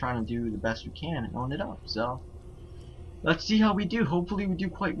 we're gonna be trying to do the best we can and own it up. So let's see how we do. Hopefully we do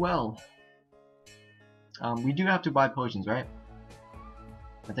quite well. We do have to buy potions, right?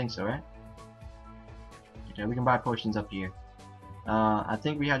 I think so, right? Okay, we can buy potions up here. I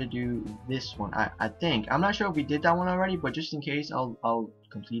think we had to do this one. I think. I'm not sure if we did that one already, but just in case, I'll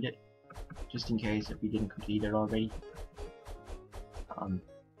complete it. Just in case if we didn't complete it already.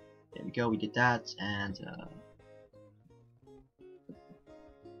 There we go. We did that, and there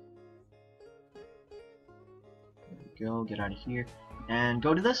we go. Get out of here, and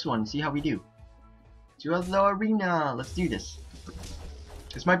go to this one. See how we do. To the arena. Let's do this.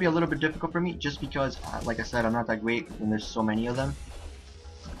 This might be a little bit difficult for me, just because, like I said, I'm not that great when there's so many of them,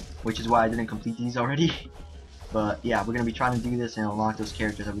 which is why I didn't complete these already. But yeah, we're gonna be trying to do this and unlock those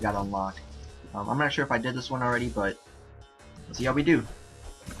characters that we gotta unlock. I'm not sure if I did this one already, but let's see how we do.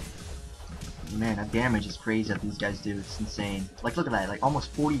 Man, that damage is crazy that these guys do. It's insane. Like, look at that, like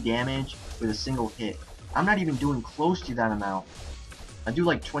almost 40 damage with a single hit. I'm not even doing close to that amount. I do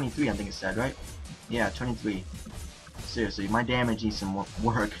like 23, I think it said, right? Yeah, 23. Seriously, my damage needs some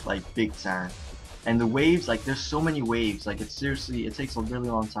work, like big time. And the waves, like there's so many waves, like it's seriously, it takes a really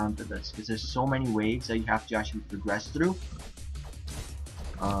long time for this, because there's so many waves that you have to actually progress through.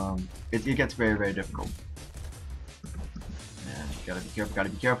 It gets very, very difficult. Yeah, gotta be careful, gotta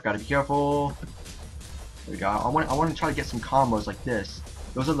be careful, gotta be careful. There we go. I want to try to get some combos like this.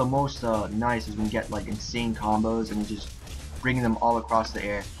 Those are the most nice, is when you get like insane combos and you just bringing them all across the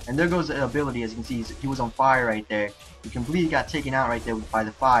air. And there goes the ability. As you can see, he was on fire right there. He completely got taken out right there by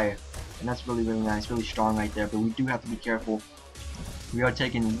the fire, and that's really, really nice, really strong right there. But we do have to be careful. We are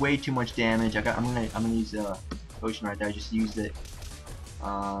taking way too much damage. I'm gonna use a potion right there. I just used it.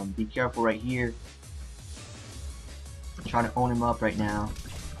 Be careful right here. I'm trying to own him up right now.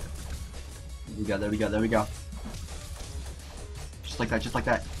 There we go. There we go. There we go. Just like that. Just like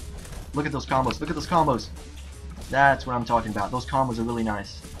that. Look at those combos. Look at those combos. That's what I'm talking about. Those combos are really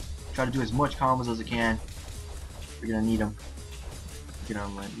nice. Try to do as much combos as I can. We're gonna need them. You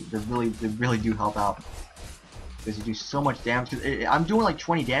know, they really do help out, because you do so much damage. Cause I'm doing like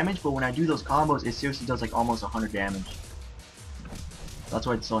 20 damage, but when I do those combos, it seriously does like almost 100 damage. That's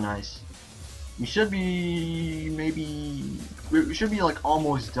why it's so nice. We should be we should be like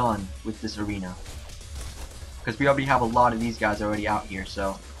almost done with this arena, because we already have a lot of these guys already out here.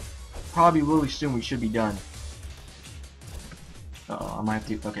 So probably really soon we should be done. I might have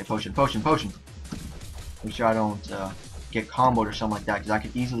to. Okay, potion. Make sure I don't get comboed or something like that, because I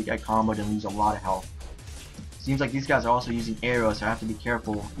could easily get comboed and lose a lot of health. Seems like these guys are also using arrows, so I have to be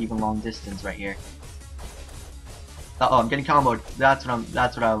careful, even long distance right here. I'm getting comboed. That's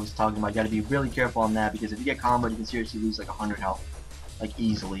what I was talking about. You got to be really careful on that, because if you get comboed, you can seriously lose like 100 health, like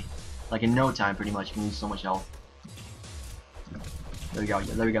easily, like in no time, pretty much. You can lose so much health. There we go.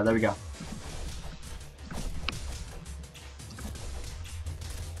 Yeah, there we go. There we go.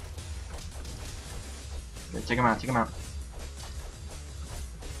 Okay, take him out. Take him out.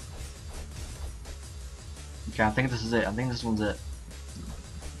 Okay, I think this is it. I think this one's it.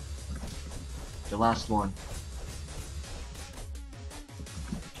 The last one.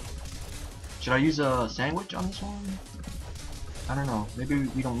 Should I use a sandwich on this one? I don't know. Maybe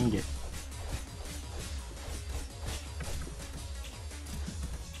we don't need it.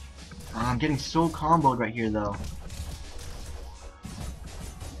 I'm getting so comboed right here, though.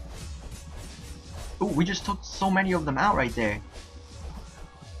 Ooh, we just took so many of them out right there.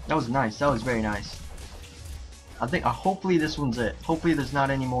 That was nice. That was very nice. I think, hopefully this one's it. Hopefully there's not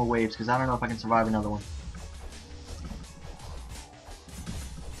any more waves, because I don't know if I can survive another one.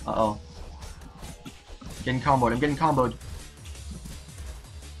 Uh-oh. Getting comboed. I'm getting comboed.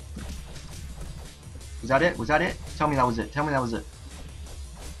 Was that it? Was that it? Tell me that was it. Tell me that was it.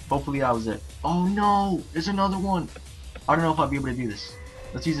 Hopefully that was it. Oh no! There's another one! I don't know if I'll be able to do this.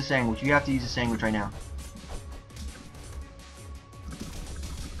 Let's use a sandwich. You have to use a sandwich right now.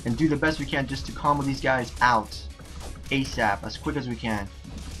 And do the best we can just to combo these guys out ASAP, as quick as we can.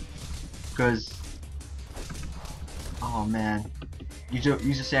 Because, oh man, use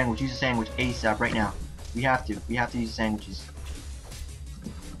a sandwich. Use a sandwich ASAP right now. We have to. We have to use sandwiches.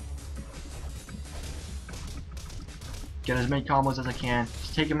 Get as many combos as I can.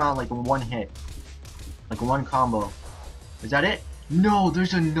 Just take him out like in one hit, like one combo. Is that it? No,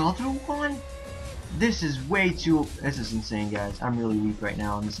 there's another one. This is way too. This is insane, guys. I'm really weak right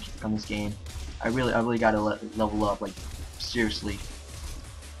now on this game. I really gotta level up, like seriously.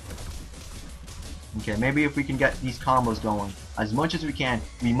 Okay, maybe if we can get these combos going as much as we can,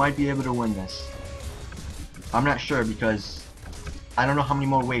 we might be able to win this. I'm not sure, because I don't know how many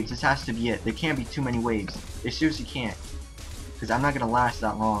more waves. This has to be it. There can't be too many waves. They seriously can't, because I'm not gonna last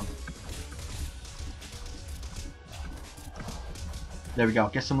that long. There we go.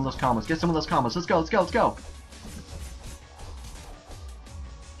 Get some of those combos. Get some of those combos. Let's go. Let's go. Let's go.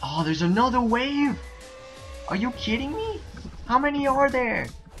 Oh, there's another wave. Are you kidding me? How many are there?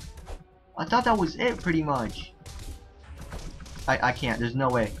 I thought that was it pretty much. I can't. There's no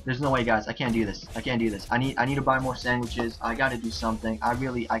way. There's no way, guys. I can't do this. I can't do this. I need to buy more sandwiches. I gotta do something.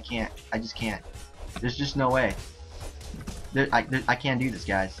 I can't. I just can't. There's just no way. I can't do this,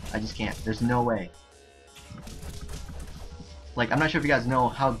 guys. I just can't. There's no way. Like, I'm not sure if you guys know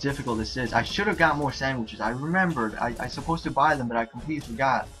how difficult this is. I should have got more sandwiches. I remembered. I supposed to buy them, but I completely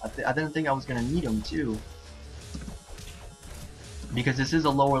forgot. I didn't think I was gonna need them too. Because this is a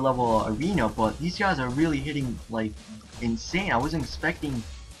lower level arena, but these guys are really hitting like insane. I wasn't expecting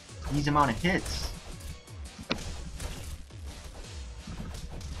these amount of hits.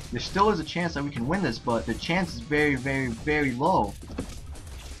 There still is a chance that we can win this, but the chance is very, very, very low.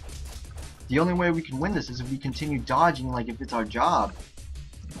 The only way we can win this is if we continue dodging like if it's our job.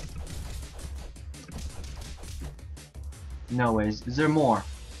 No ways. Is there more?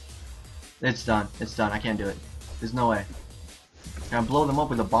 It's done. It's done. I can't do it. There's no way. Can I blow them up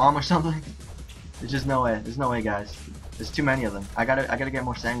with a bomb or something? There's just no way. There's no way, guys. There's too many of them. I gotta get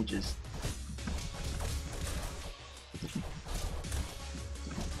more sandwiches.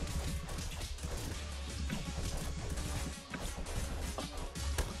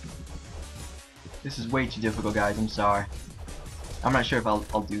 This is way too difficult, guys. I'm sorry. I'm not sure if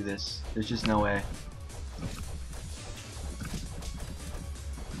I'll do this. There's just no way.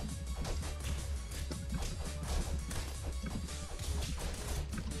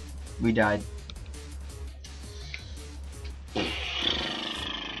 We died.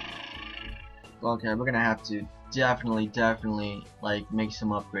 Okay, we're gonna have to definitely like make some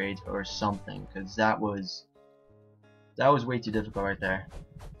upgrades or something, because that was way too difficult right there.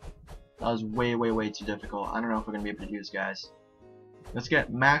 That was way too difficult. I don't know if we're gonna be able to do this, guys. Let's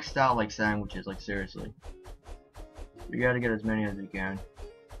get maxed out like sandwiches, like seriously. We gotta get as many as we can.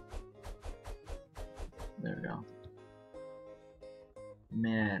 There we go.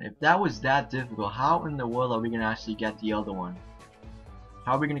 Man, if that was that difficult, how in the world are we gonna actually get the other one?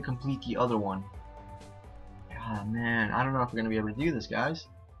 How are we gonna complete the other one? God, man, I don't know if we're gonna be able to do this, guys.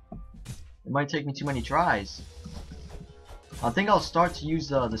 It might take me too many tries. I think I'll start to use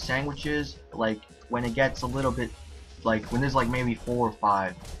the sandwiches like when it gets a little bit, like when there's like maybe 4 or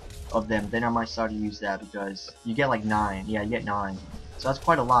 5 of them. Then I might start to use that, because you get like 9. Yeah, you get 9. So that's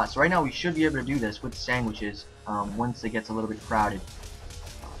quite a lot. So right now we should be able to do this with sandwiches once it gets a little bit crowded.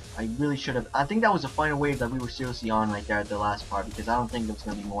 I really should have. I think that was the final wave that we were seriously on right there at the last part, because I don't think there's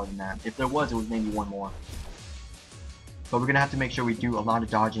going to be more than that. If there was, it was maybe one more. But we're going to have to make sure we do a lot of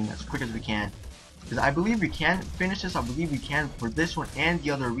dodging as quick as we can, because I believe we can finish this. I believe we can for this one and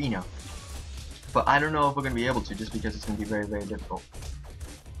the other arena. But I don't know if we're going to be able to, just because it's going to be very, very difficult.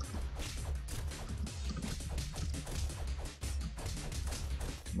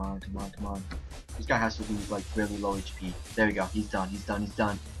 Come on, come on, come on. This guy has to be like really low HP. There we go. He's done. He's done. He's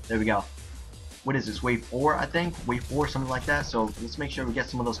done. There we go. What is this? Wave 4, I think? Wave 4, something like that. So let's make sure we get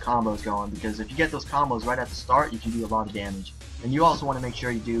some of those combos going, because if you get those combos right at the start, you can do a lot of damage. And you also want to make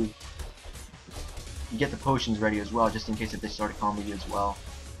sure you get the potions ready as well, just in case if they start to combo you as well.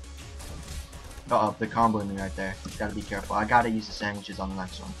 Uh-oh, they're comboing me right there. Gotta be careful. I gotta use the sandwiches on the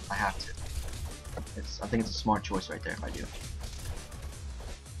next one. I have to. I think it's a smart choice right there if I do.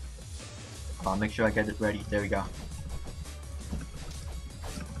 Make sure I get it ready. There we go.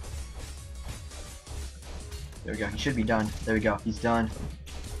 There we go. He should be done. There we go. He's done.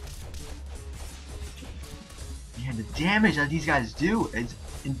 Man, the damage that these guys do is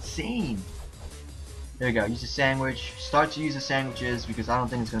insane. There we go. Use the sandwich. Start to use the sandwiches, because I don't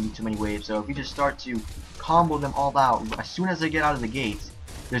think it's going to be too many waves. So if we just start to combo them all out, as soon as they get out of the gates,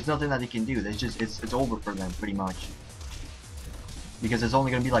 there's nothing that they can do. There's just it's over for them pretty much. Because there's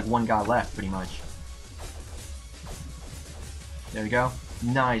only going to be like one guy left, pretty much. There we go.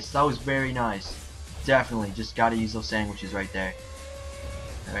 Nice. That was very nice. Definitely. Just got to use those sandwiches right there.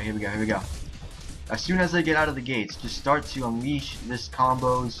 Alright, here we go. Here we go. As soon as they get out of the gates, just start to unleash this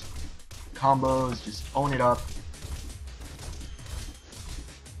combos. Just own it up.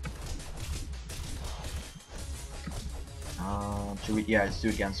 Should we? Yeah, let's do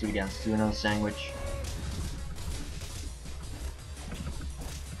it again. Let's do it again. Let's do another sandwich.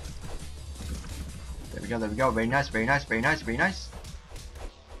 There we go. Very nice, very nice, very nice, very nice.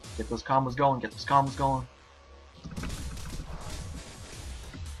 Get those combos going, get those combos going.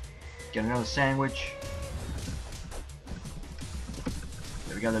 Get another sandwich.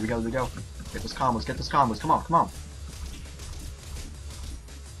 There we go, there we go, there we go. Get those combos, come on, come on.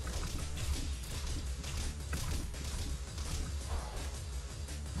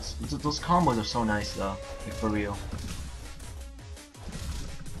 Those combos are so nice though, like for real.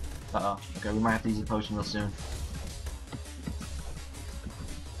 Okay, we might have to use a potion real soon.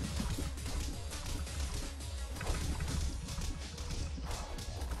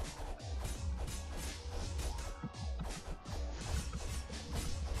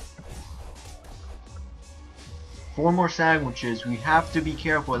 Four more sandwiches. We have to be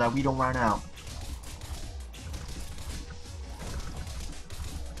careful that we don't run out.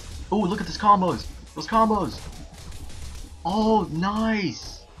 Oh, look at those combos! Those combos! Oh,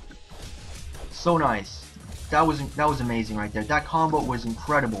 nice! So nice. That was amazing right there. That combo was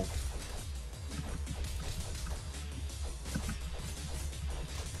incredible.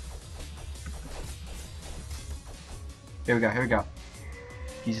 Here we go. Here we go.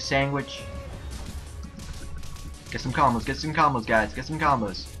 Use a sandwich. Get some combos, guys, get some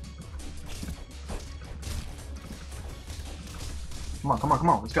combos. Come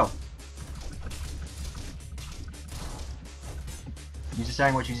on, let's go. Use a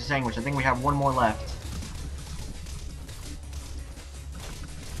sandwich, I think we have one more left.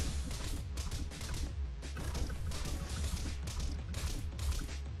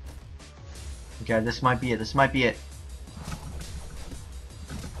 Okay, this might be it,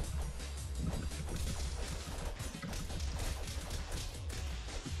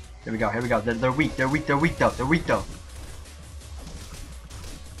 Here we go. They're weak though.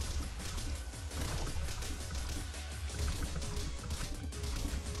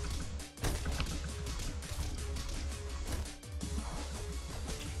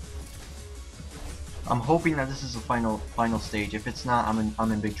 I'm hoping that this is the final stage. If it's not,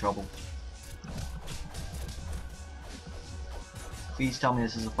 I'm in big trouble. Please tell me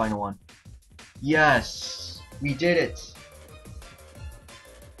this is the final one. Yes, we did it.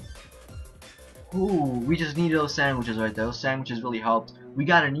 Ooh, we just needed those sandwiches right there. Those sandwiches really helped. We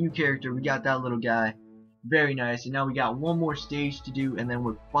got a new character. We got that little guy. Very nice. And now we got one more stage to do, and then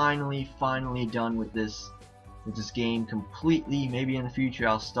we're finally done with this game completely. Maybe in the future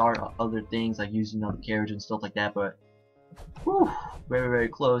I'll start other things like using other carriage and stuff like that. But whew, very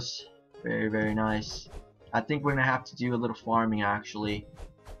close. Very nice. I think we're gonna have to do a little farming actually,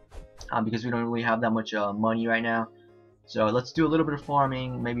 because we don't really have that much money right now. So let's do a little bit of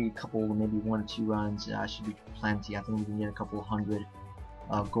farming, maybe one or two runs. That should be plenty. I think we can get a couple hundred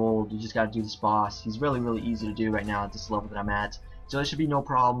gold. You just gotta do this boss. He's really easy to do right now at this level that I'm at. So there should be no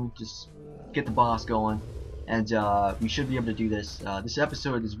problem. Just get the boss going, and we should be able to do this. This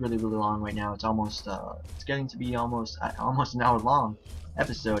episode is really long right now. It's almost it's getting to be almost an hour long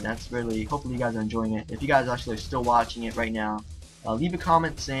episode. That's really, hopefully you guys are enjoying it. If you guys actually are still watching it right now, leave a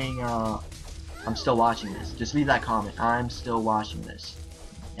comment saying I'm still watching this. Just leave that comment. I'm still watching this,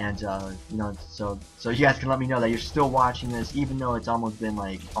 and you know, so you guys can let me know that you're still watching this, even though it's almost been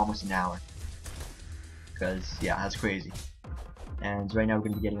like almost an hour. Because yeah, that's crazy. And right now we're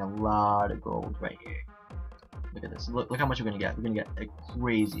gonna be getting a lot of gold right here. Look at this. Look how much we're gonna get. We're gonna get a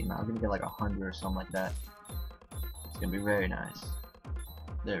crazy amount. We're gonna get like 100 or something like that. It's gonna be very nice.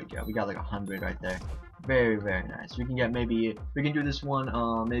 There we go. We got like 100 right there. Very nice. We can get we can do this one,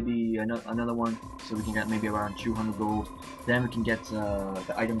 maybe another one, so we can get maybe around 200 gold. Then we can get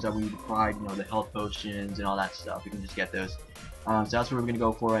the items that we required, you know, the health potions and all that stuff. We can just get those. So that's what we're gonna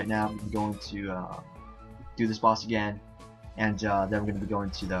go for right now. We're going to do this boss again, and then we're gonna be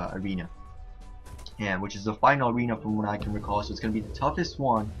going to the arena, and which is the final arena from what I can recall. So it's gonna be the toughest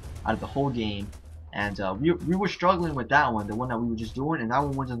one out of the whole game. And we were struggling with that one, the one that we were just doing, and that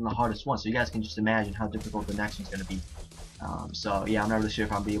one wasn't the hardest one. So you guys can just imagine how difficult the next one's gonna be. So yeah, I'm not really sure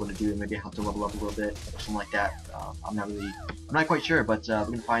if I'll be able to do it. Maybe I have to level up a little bit or something like that. I'm not quite sure, but we're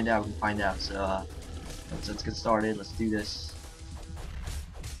gonna find out. So let's get started. Let's do this.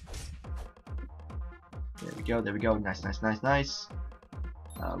 There we go. Nice.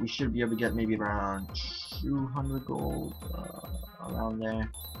 We should be able to get maybe around 200 gold, around there.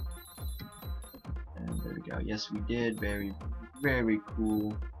 And there we go. Yes, we did. Very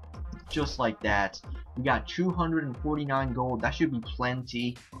cool. Just like that. We got 249 gold. That should be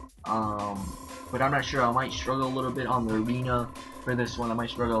plenty. But I'm not sure. I might struggle a little bit on the arena for this one. I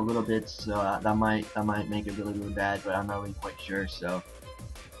might struggle a little bit. So that might make it really bad. But I'm not really quite sure. So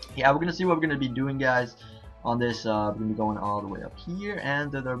yeah, we're gonna see what we're gonna be doing, guys. On this, we're gonna be going all the way up here,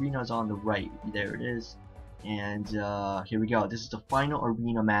 and the arena is on the right. There it is. And here we go. This is the final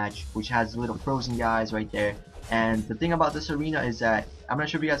arena match, which has little frozen guys right there. And the thing about this arena is that, I'm not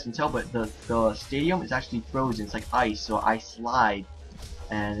sure if you guys can tell, but the stadium is actually frozen. It's like ice, so I slide,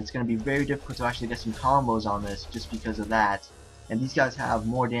 and it's going to be very difficult to actually get some combos on this just because of that. And these guys have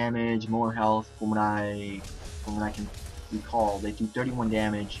more damage, more health from what I can recall. They do 31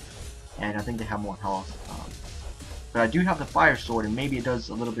 damage, and I think they have more health. But I do have the fire sword, and maybe it does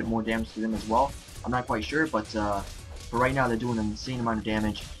a little bit more damage to them as well. I'm not quite sure, but for right now they're doing an insane amount of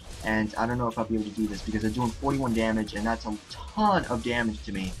damage, and I don't know if I'll be able to do this because they're doing 41 damage, and that's a ton of damage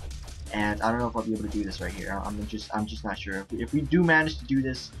to me. And I don't know if I'll be able to do this right here. I'm just not sure. If we do manage to do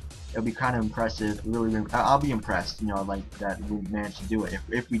this, it'll be kind of impressive. Really, I'll be impressed, you know, like that we managed to do it.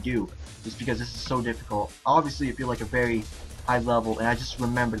 If we do, just because this is so difficult. Obviously, I feel like a very high level, and I just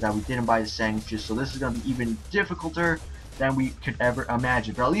remembered that we didn't buy the sandwiches, so this is gonna be even difficulter than we could ever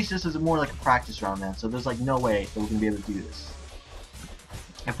imagine. But at least this is more like a practice round, man. So there's like no way that we're gonna be able to do this.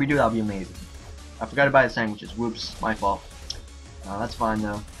 If we do, that'll be amazing. I forgot to buy the sandwiches. Whoops, my fault. That's fine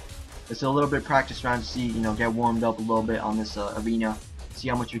though. It's a little bit practice round to see, you know, get warmed up a little bit on this arena, see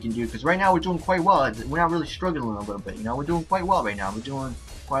how much we can do. Because right now we're doing quite well. We're not really struggling a little bit, you know. We're doing quite well right now. We're doing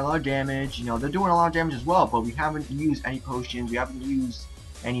quite a lot of damage. You know, they're doing a lot of damage as well, but we haven't used any potions. We haven't used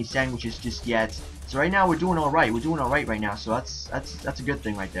any sandwiches just yet. So right now we're doing all right. We're doing all right now. So that's a good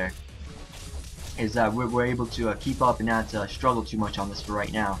thing right there. Is that we're able to keep up and not struggle too much on this for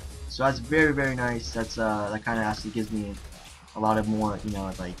right now. So that's very, very nice. That's that kind of actually gives me a lot of more, you know,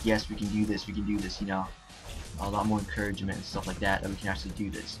 like, yes, we can do this, you know, a lot more encouragement and stuff like that we can actually do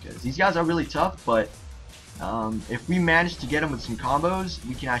this, because these guys are really tough. But if we manage to get them with some combos,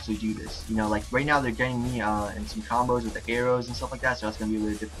 we can actually do this, you know. Like right now they're getting me in some combos with the arrows and stuff like that, so that's gonna be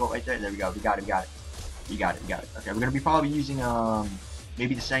really difficult right there. There we go, we got it. Okay, we're gonna be probably using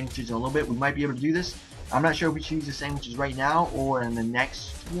maybe the sandwiches in a little bit. We might be able to do this. I'm not sure if we should use the sandwiches right now or in the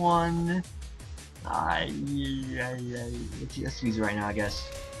next one. Let's use it right now, I guess.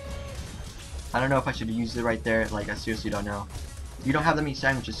 I don't know if I should use it right there. Like, I seriously don't know. We don't have that many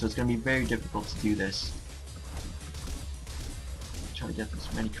sandwiches, so it's gonna be very difficult to do this. Try to get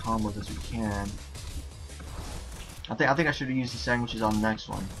as many combos as we can. I think I should have used the sandwiches on the next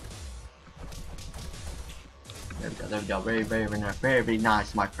one. There we go. Very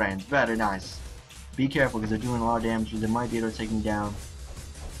nice, my friend. Very nice. Be careful, because they're doing a lot of damage. They might be able to take me down.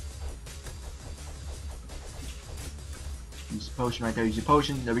 Use a potion right there. Use your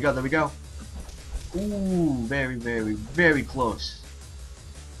potion. There we go. Ooh, very close.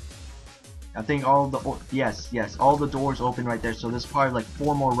 I think all the yes, all the doors open right there. So there's probably like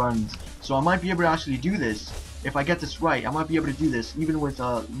 4 more runs. So I might be able to actually do this. If I get this right, I might be able to do this even with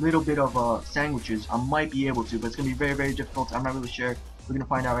a little bit of sandwiches. I might be able to, but it's gonna be very difficult. I'm not really sure. We're gonna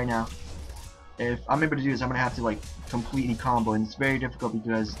find out right now. If I'm able to do this, I'm gonna have to like completely combo, and it's very difficult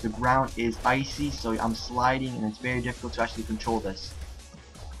because the ground is icy, so I'm sliding, and it's very difficult to actually control this.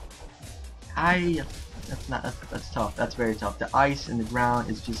 That's tough. That's very tough. The ice and the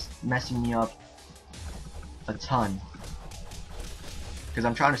ground is just messing me up a ton. Because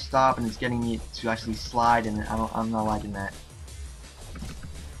I'm trying to stop, and it's getting me to actually slide, and I'm not liking that.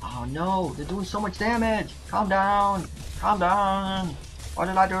 Oh no, they're doing so much damage. Calm down. What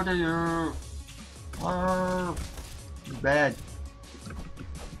did I do to you? It's bad.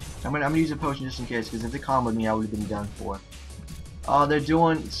 I'm gonna use a potion just in case, because if they comboed me, I would have been done for. Oh, they're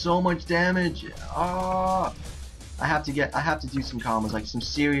doing so much damage. Oh, I have to do some combos, like some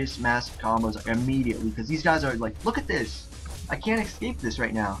serious massive combos immediately, because these guys are like, look at this. I can't escape this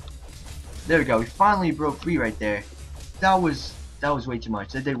right now. There we go. We finally broke free right there. That was way too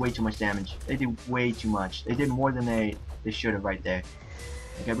much. They did way too much damage. They did way too much. They did more than they should have right there.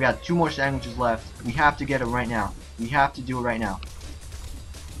 Okay, we got 2 more sandwiches left. We have to get them right now. We have to do it right now.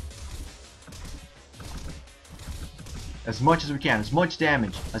 As much as we can. As much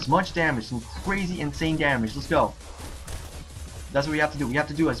damage. Some crazy, insane damage. Let's go. That's what we have to do. We have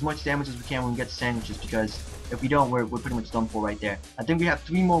to do as much damage as we can when we get the sandwiches, because if we don't, we're pretty much done for right there. I think we have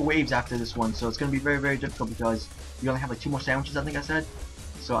 3 more waves after this one, so it's going to be very difficult because we only have like 2 more sandwiches, I think I said.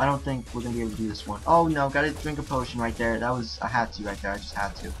 So I don't think we're going to be able to do this one. Oh no, gotta drink a potion right there. That was, I had to right there. I just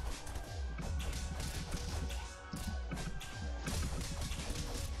had to.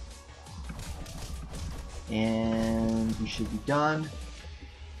 And we should be done.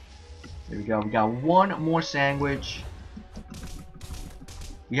 There we go. We got 1 more sandwich.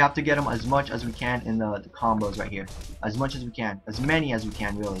 We have to get them as much as we can in the combos right here. As much as we can. As many as we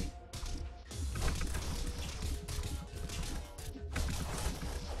can, really.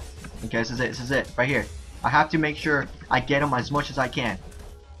 Okay, this is it. Right here. I have to make sure I get them as much as I can.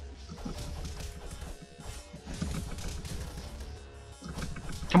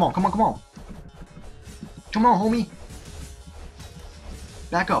 Come on. Come on, homie.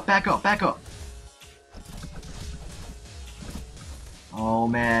 Back up. Oh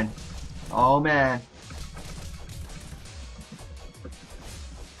man.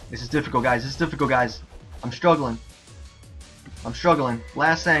 This is difficult, guys. I'm struggling. I'm struggling.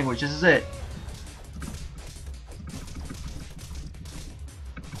 Last sandwich. This is it.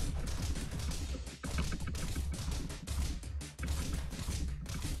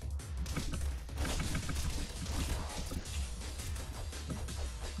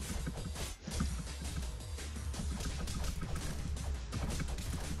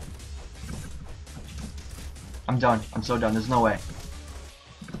 I'm done. I'm so done. There's no way.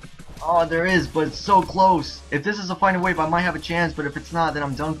 Oh, there is, but it's so close. If this is a final wave, I might have a chance, but if it's not, then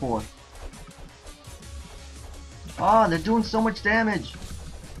I'm done for. Oh, they're doing so much damage.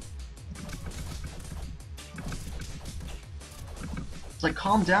 It's like,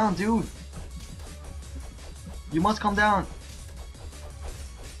 calm down, dude. You must calm down.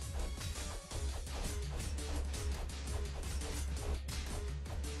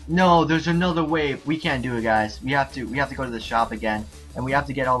 No, there's another wave. We can't do it, guys. We have to go to the shop again, and we have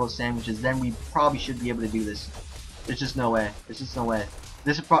to get all those sandwiches. Then we probably should be able to do this. There's just no way. There's just no way.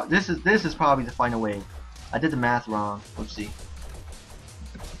 This is probably the final wave. I did the math wrong. Let's see.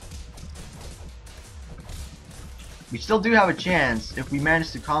 We still do have a chance if we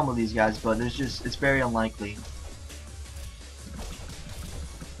manage to combo these guys, but it's very unlikely.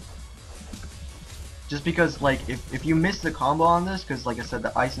 Just because, like, if you miss the combo on this, because like I said,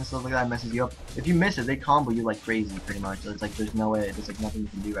 the ice and stuff like that messes you up. If you miss it, they combo you like crazy, pretty much. So it's like there's no way, there's like nothing you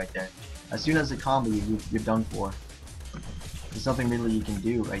can do right there. As soon as they combo you, you're done for. There's nothing really you can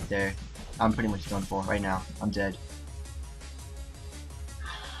do right there. I'm pretty much done for right now. I'm dead.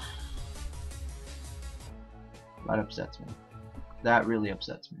 That upsets me. That really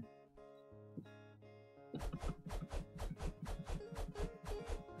upsets me.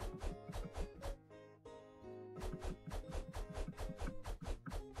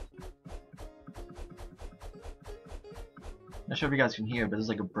 Not sure if you guys can hear, but there's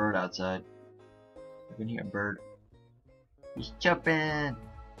like a bird outside. You can hear a bird. He's jumping! And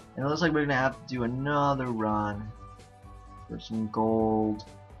it looks like we're gonna have to do another run for some gold.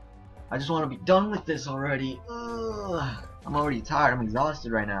 I just want to be done with this already. Ugh. I'm already tired. I'm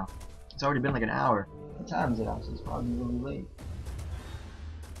exhausted right now. It's already been like an hour. What time is it out? So it's probably really late.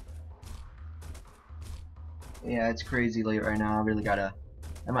 Yeah, it's crazy late right now. I really gotta...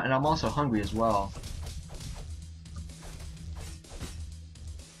 And I'm also hungry as well.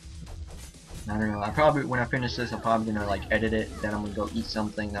 I don't know. I probably, when I finish this, I'm probably gonna like edit it. Then I'm gonna go eat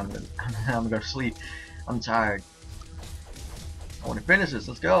something. Then I'm gonna go to sleep. I'm tired. I want to finish this.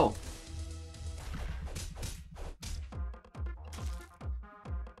 Let's go.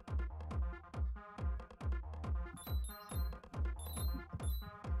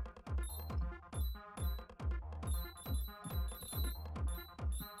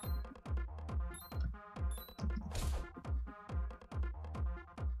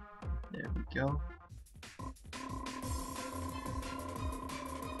 There we go.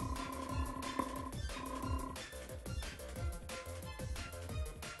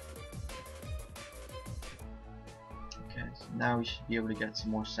 Okay, so now we should be able to get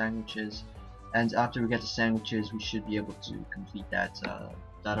some more sandwiches, and after we get the sandwiches, we should be able to complete that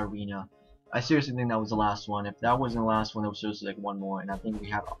that arena. I seriously think that was the last one. If that wasn't the last one, there was seriously like one more, and I think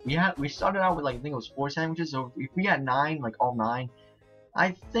we started out with like I think it was 4 sandwiches. So if we had 9, like all 9.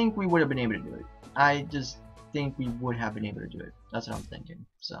 I think we would have been able to do it. I just think we would have been able to do it. That's what I'm thinking.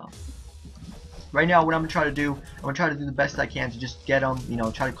 So right now, what I'm gonna try to do, I'm gonna try to do the best I can to just get them, you know,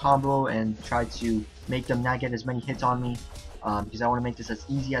 try to combo and try to make them not get as many hits on me, because I want to make this as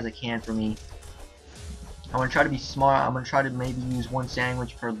easy as I can for me. I'm gonna try to be smart. I'm gonna try to maybe use 1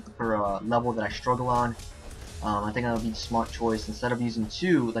 sandwich per level that I struggle on. I think that'll be the smart choice instead of using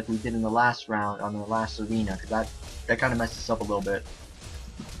 2 like we did in the last round on the last arena, because that kind of messed us up a little bit.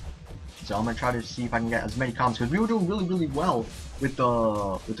 So I'm gonna try to see if I can get as many combos, because we were doing really well with the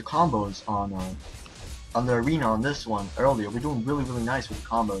combos on the arena on this one earlier. We're doing really nice with the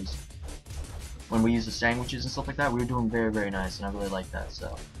combos when we use the sandwiches and stuff like that. We were doing very nice, and I really like that. So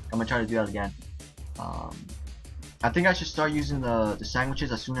I'm gonna try to do that again. I think I should start using the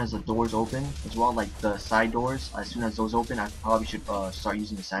sandwiches as soon as the doors open as well, like the side doors. As soon as those open, I probably should start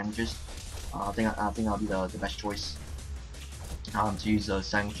using the sandwiches. I think that'll be the best choice. To use those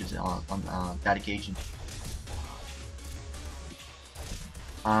sandwiches on that occasion.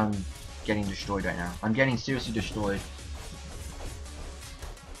 I'm getting destroyed right now. I'm getting seriously destroyed.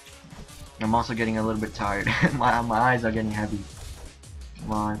 I'm also getting a little bit tired. my eyes are getting heavy.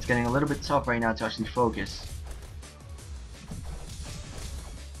 Come on, it's getting a little bit tough right now to actually focus.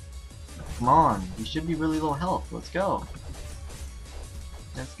 Come on, you should be really low health. Let's go.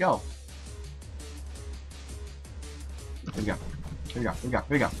 Let's go. Here we go. Here we go. Here we go. Here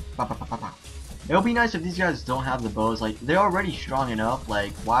we go. Pa pa pa pa pa. It'll be nice if these guys don't have the bows. Like, they're already strong enough.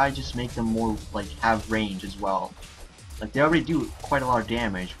 Like, why just make them more, like, have range as well? Like, they already do quite a lot of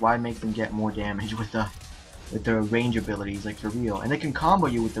damage. Why make them get more damage with their range abilities, like, for real? And they can combo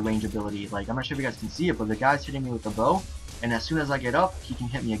you with the range ability. Like, I'm not sure if you guys can see it, but the guy's hitting me with the bow, and as soon as I get up, he can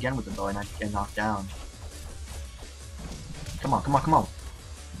hit me again with the bow, and I get knocked down. Come on, come on, come on.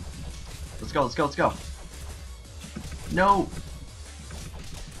 Let's go, let's go, let's go. No!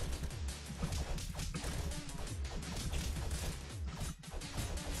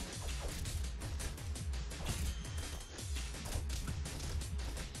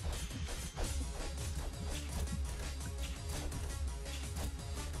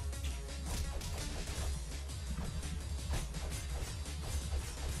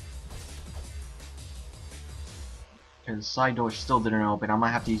 Okay, the side door still didn't open. I might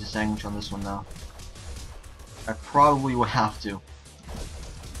have to use a sandwich on this one though. I probably will have to.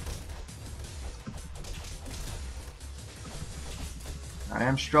 I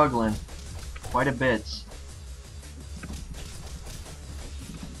am struggling quite a bit.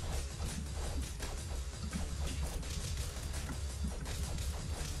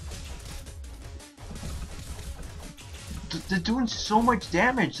 They're doing so much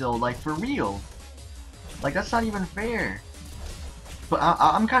damage though, like for real. Like, that's not even fair. But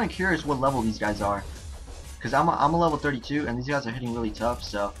I'm kind of curious what level these guys are. Because I'm a level 32, and these guys are hitting really tough,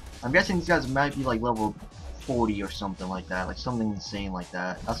 so I'm guessing these guys might be like level 40 or something like that. Like, something insane like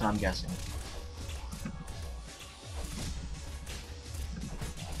that. That's what I'm guessing.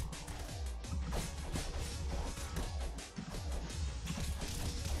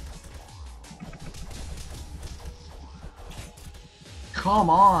 Come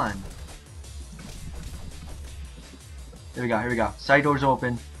on! Here we go, here we go. Side doors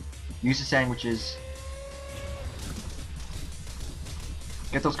open. Use the sandwiches.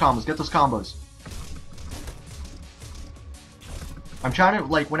 Get those combos, get those combos. I'm trying to,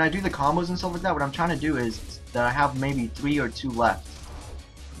 like, when I do the combos and stuff like that, what I'm trying to do is that I have maybe 3 or 2 left.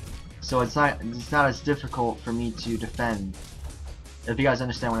 So it's not as difficult for me to defend. If you guys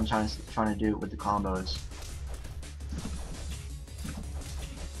understand what I'm trying to do with the combos.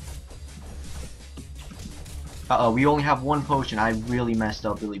 Uh-oh, we only have 1 potion. I really messed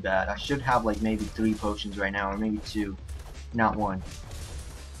up really bad. I should have like maybe 3 potions right now, or maybe 2. Not 1.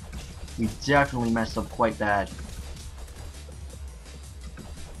 We definitely messed up quite bad.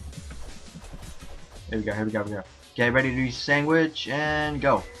 Here we go, here we go, here we go. Get ready to do sandwich, and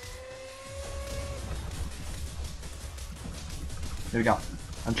go. There we go.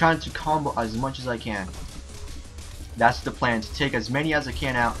 I'm trying to combo as much as I can. That's the plan, to take as many as I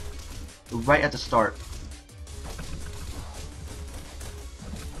can out right at the start.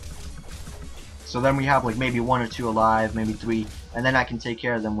 So then we have like maybe 1 or 2 alive, maybe 3, and then I can take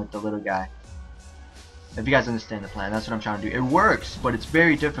care of them with the little guy. If you guys understand the plan, that's what I'm trying to do. It works, but it's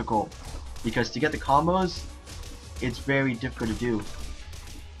very difficult. Because to get the combos, it's very difficult to do.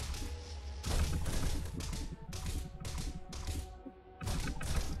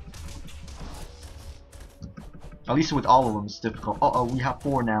 At least with all of them, it's difficult. Uh-oh, we have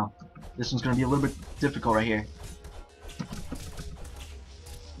 4 now. This one's going to be a little bit difficult right here.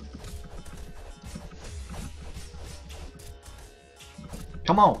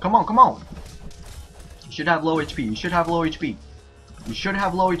 Come on, come on, come on! You should have low HP. You should have low HP. You should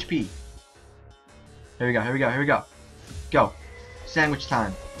have low HP. Here we go, here we go, here we go. Go. Sandwich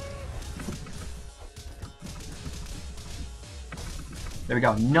time. There we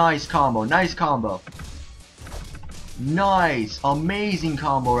go. Nice combo, nice combo. Nice. Amazing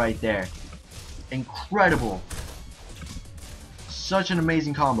combo right there. Incredible. Such an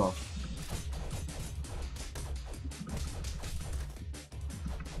amazing combo.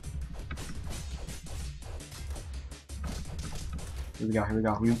 Here we go, here we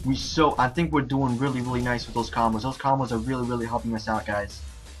go. I think we're doing really, really nice with those combos. Those combos are really, really helping us out, guys.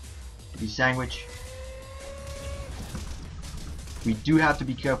 The sandwich. We do have to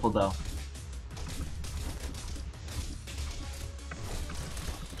be careful, though.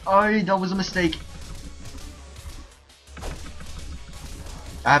 Oh, that was a mistake.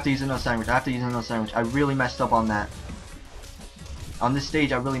 I have to use another sandwich. I have to use another sandwich. I really messed up on that. On this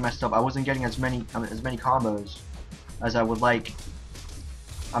stage, I really messed up. I wasn't getting as many combos as I would like.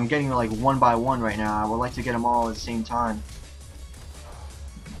 I'm getting like 1 by 1 right now. I would like to get them all at the same time.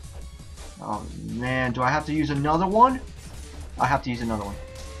 Oh man, do I have to use another one? I have to use another one.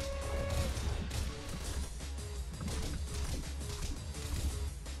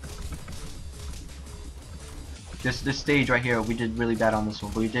 This stage right here, we did really bad on this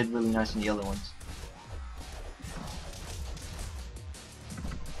one, but we did really nice in the other ones.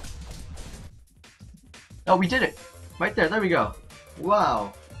 Oh, we did it! Right there, there we go.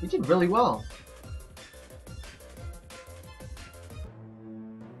 Wow, we did really well.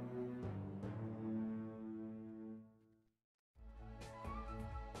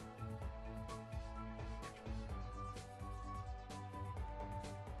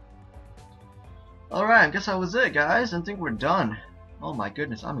 Alright, I guess that was it, guys. I think we're done. Oh my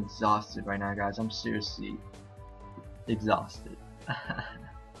goodness, I'm exhausted right now, guys. I'm seriously exhausted.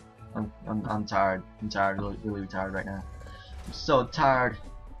 I'm tired. I'm tired, really tired right now. I'm so tired.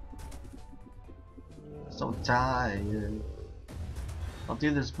 So tired. I'll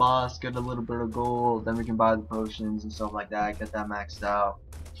do this boss, get a little bit of gold, then we can buy the potions and stuff like that, get that maxed out.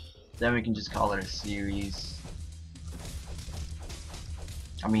 Then we can just call it a series.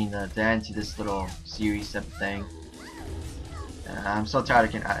 I mean, the end to this little series type of thing. I'm so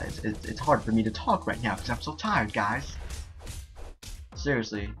tired. It's hard for me to talk right now because I'm so tired, guys.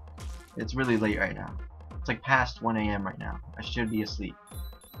 Seriously, it's really late right now. It's like past 1 AM right now. I should be asleep.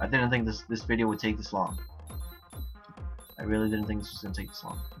 I didn't think this video would take this long. I really didn't think this was gonna take this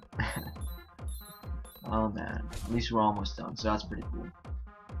long. Oh man, at least we're almost done, so that's pretty cool.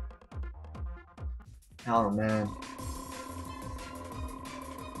 Oh man.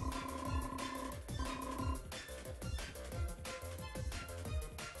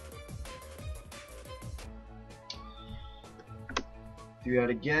 Do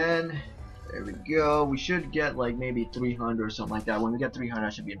that again. There we go. We should get like maybe 300 or something like that. When we get 300,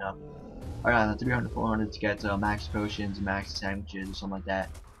 that should be enough. Alright, 300, 400 to get max potions, max sandwiches, or something like that.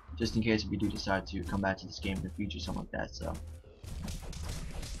 Just in case if we do decide to come back to this game in the future, something like that. So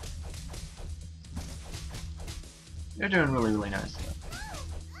they're doing really nice stuff.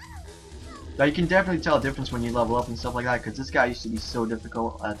 Now you can definitely tell a difference when you level up and stuff like that, because this guy used to be so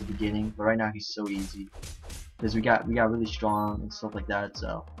difficult at the beginning, but right now he's so easy. Because we got really strong and stuff like that,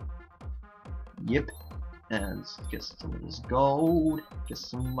 so yep. And let's get some of this gold. Get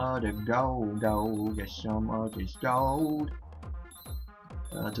some of the gold. Get some of this gold.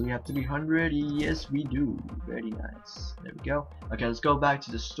 Do we have 300? Yes, we do. Very nice. There we go. Okay, let's go back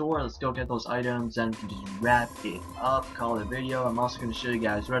to the store. Let's go get those items, and we can just wrap it up. Call it a video. I'm also going to show you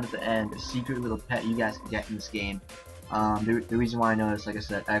guys right at the end a secret little pet you guys can get in this game. The reason why I know this, like I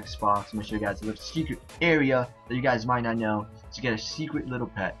said, Xbox. I'm going to show you guys a little secret area that you guys might not know to get a secret little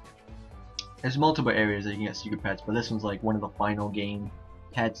pet. There's multiple areas that you can get secret pets, but this one's like one of the final game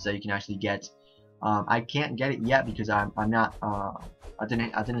pets that you can actually get. I can't get it yet because I'm not I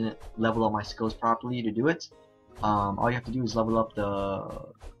didn't level up my skills properly to do it. All you have to do is level up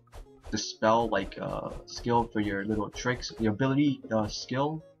the spell skill for your little tricks, your ability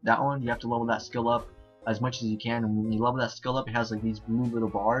skill. That one you have to level that skill up as much as you can, and when you level that skill up, it has like these blue little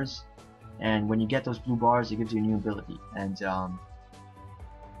bars, and when you get those blue bars, it gives you a new ability. And I'm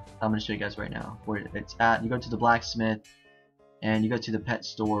gonna show you guys right now where it's at. You go to the blacksmith, and you go to the pet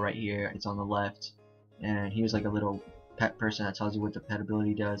store right here. It's on the left, and here's like a little pet person that tells you what the pet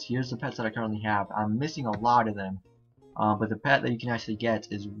ability does. Here's the pets that I currently have. I'm missing a lot of them, but the pet that you can actually get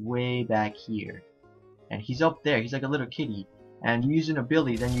is way back here, and he's up there. He's like a little kitty, and you use an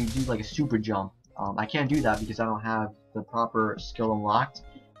ability, then you do like a super jump. I can't do that because I don't have the proper skill unlocked,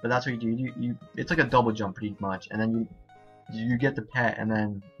 but that's what you do. It's like a double jump pretty much, and then you get the pet, and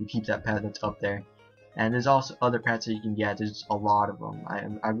then you keep that pet that's up there. And there's also other pets that you can get. There's a lot of them.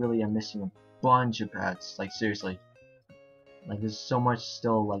 I really am missing a bunch of pets, like seriously. Like there's so much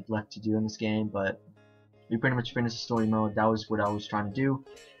still like left to do in this game, but we pretty much finished the story mode. That was what I was trying to do,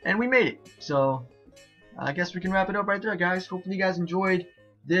 and we made it. So I guess we can wrap it up right there, guys. Hopefully you guys enjoyed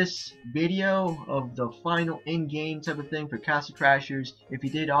this video of the final in-game type of thing for Castle Crashers. If you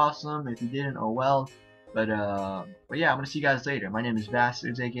did, awesome. If you didn't, oh well. But yeah, I'm gonna see you guys later. My name is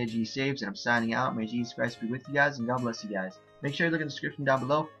Vasterz, aka 𝐵𝓊𝓈𝒾𝓃𝓆𝓊𝒾𝓃𝓾𝓆, and I'm signing out. May Jesus Christ be with you guys, and God bless you guys. Make sure you look in the description down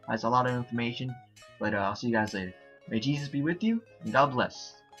below. It has a lot of information. But I'll see you guys later. May Jesus be with you, and God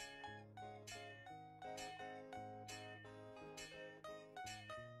bless.